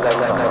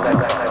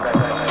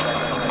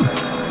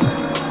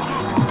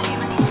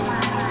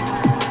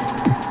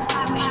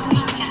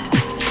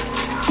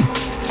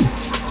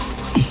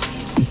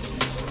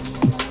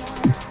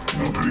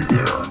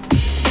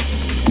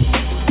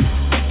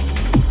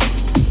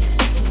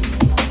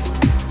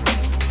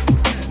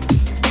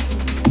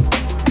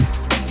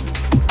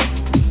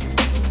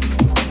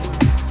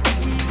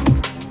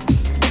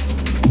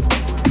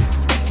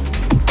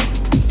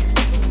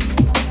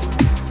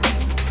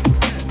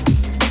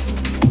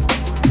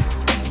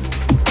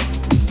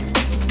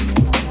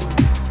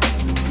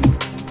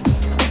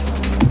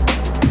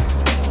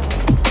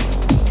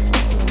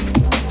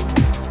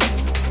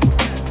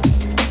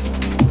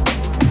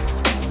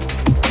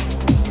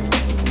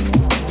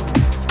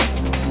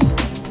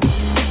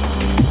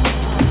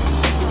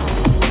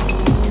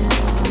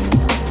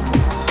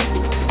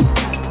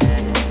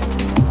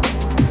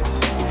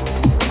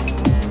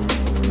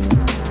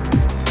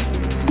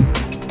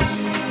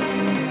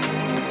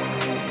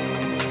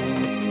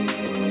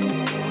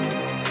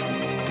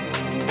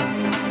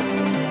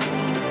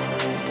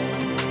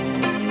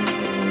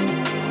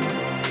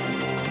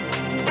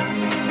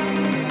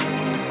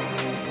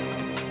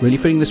 Really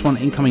feeling this one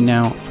incoming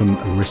now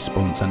from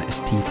Response and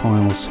ST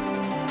Files.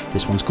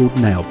 This one's called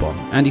Nail Bomb.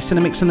 Andy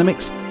Cinemix in the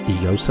mix,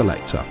 Ego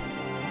Selector.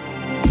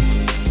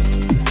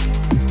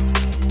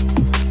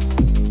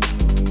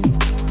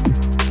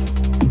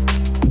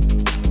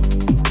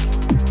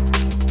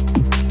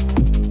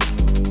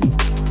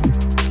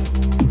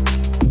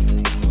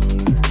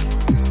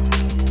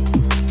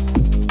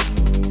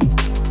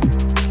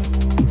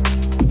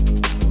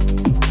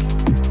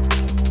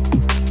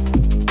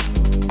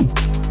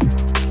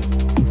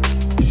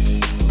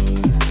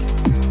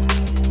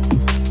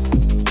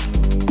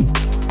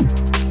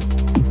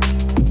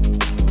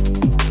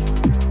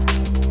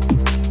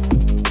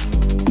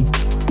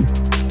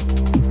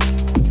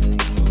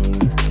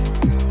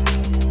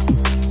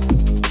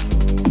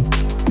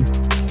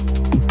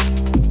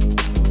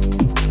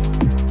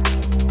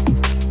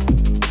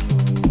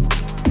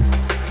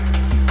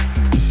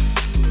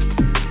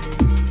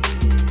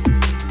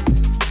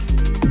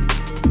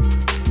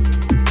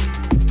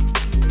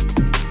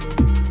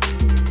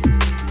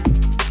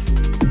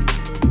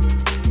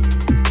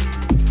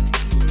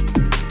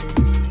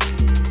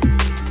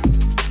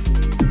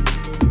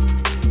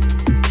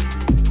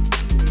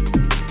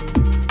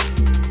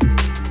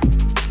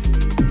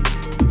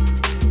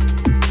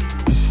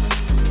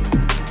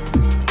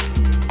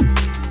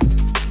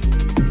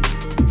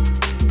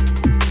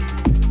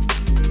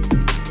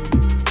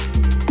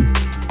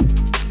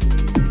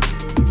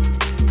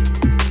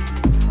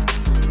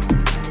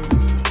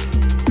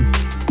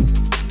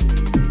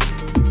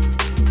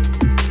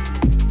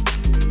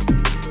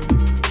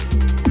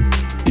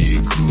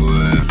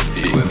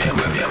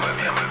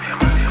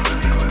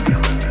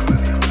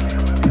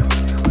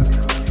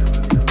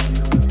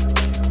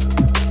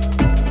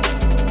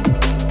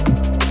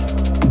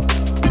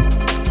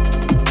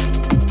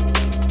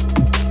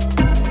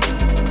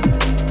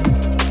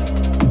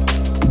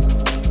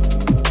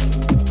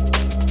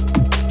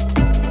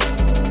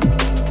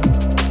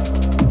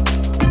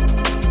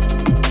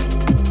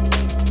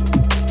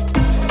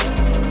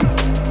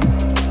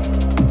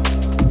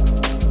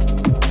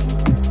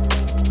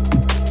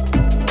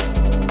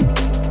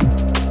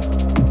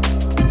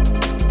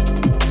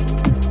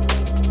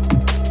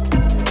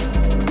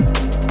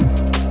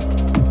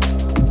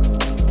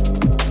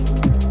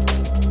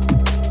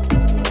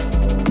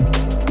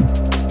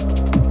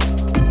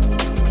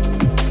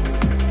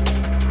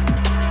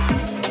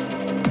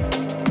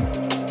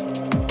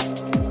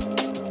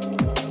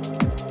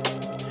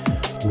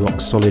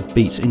 Solid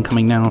beats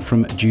incoming now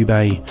from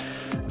Jubei.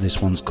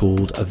 This one's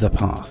called The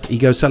Path.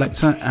 Ego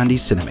Selector, Andy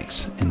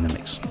Cinemix in the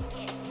mix.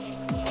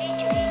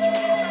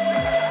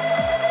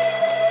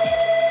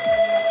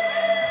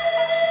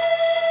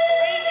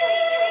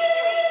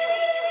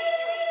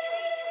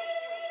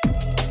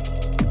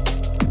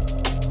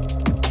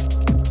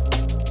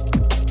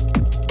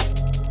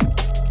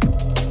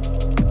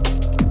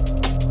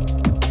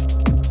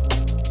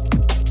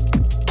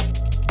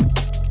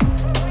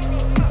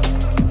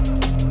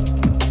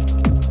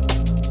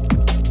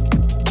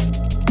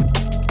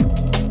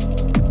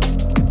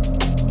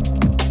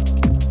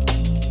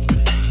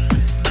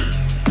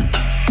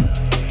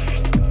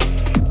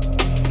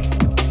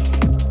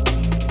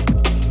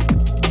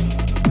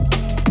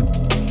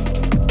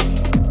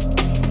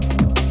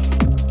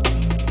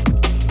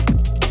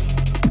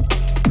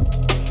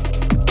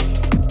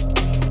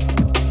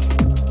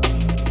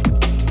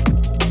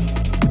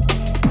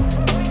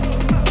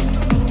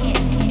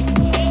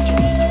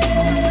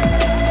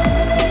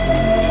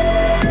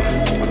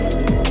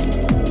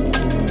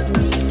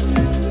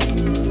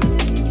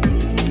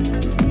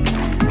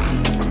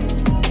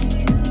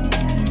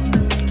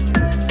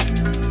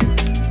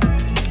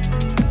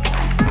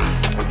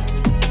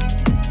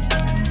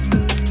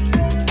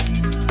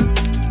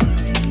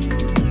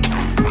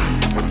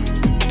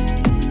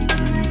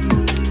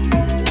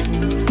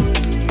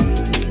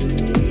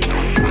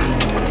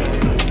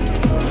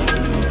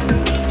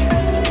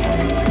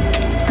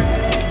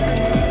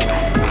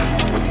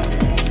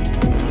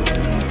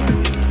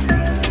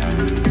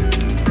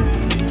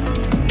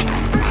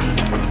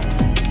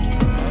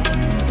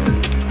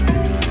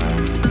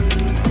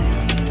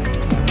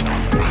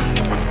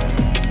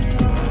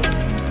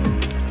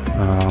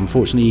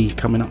 Unfortunately,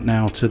 coming up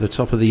now to the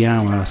top of the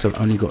hour, so I've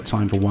only got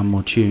time for one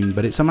more tune,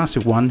 but it's a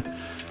massive one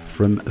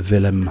from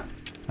Willem,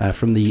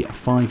 from the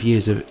 5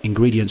 Years of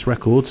Ingredients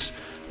Records.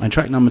 Ein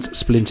track namens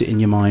Splinter in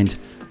Your Mind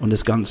und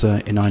das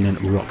Ganze in einen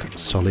Rock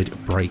Solid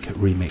Break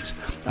Remix.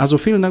 Also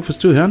vielen Dank fürs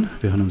Zuhören.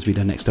 Wir hören uns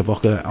wieder nächste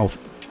Woche auf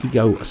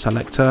Ego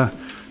Selector.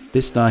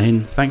 Bis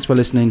dahin, thanks for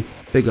listening,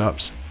 big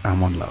ups and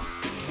one love.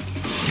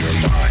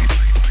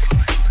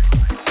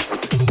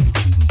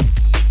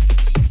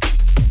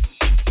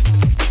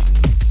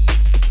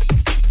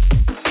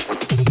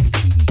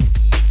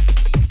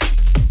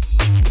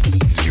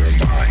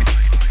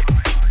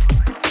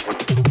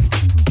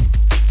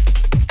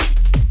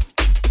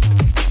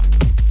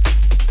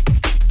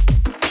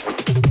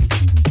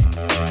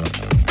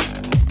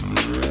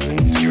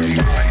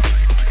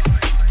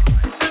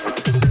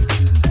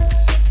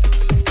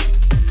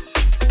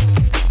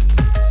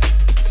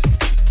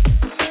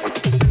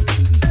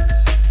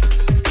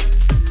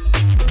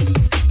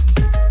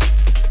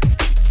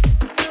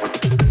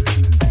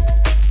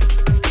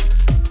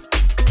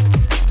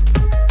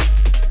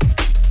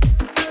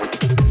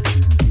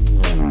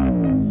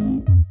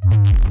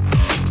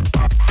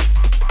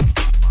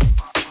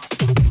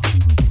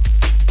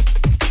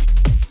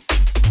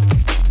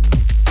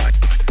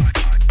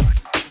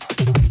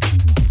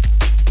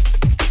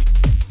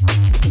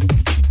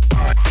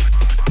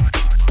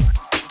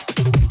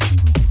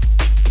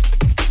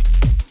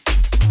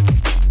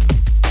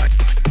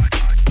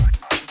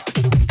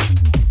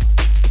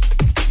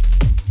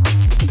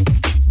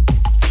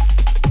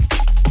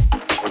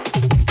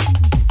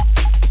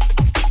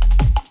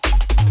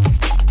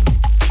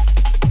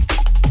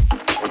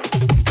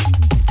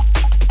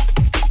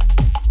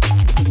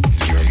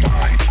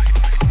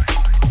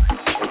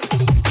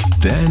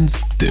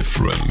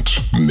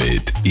 Different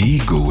mit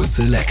Ego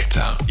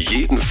Selector.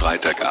 Jeden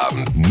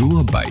Freitagabend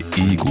nur bei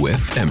Ego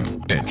FM.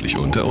 Endlich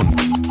unter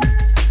uns.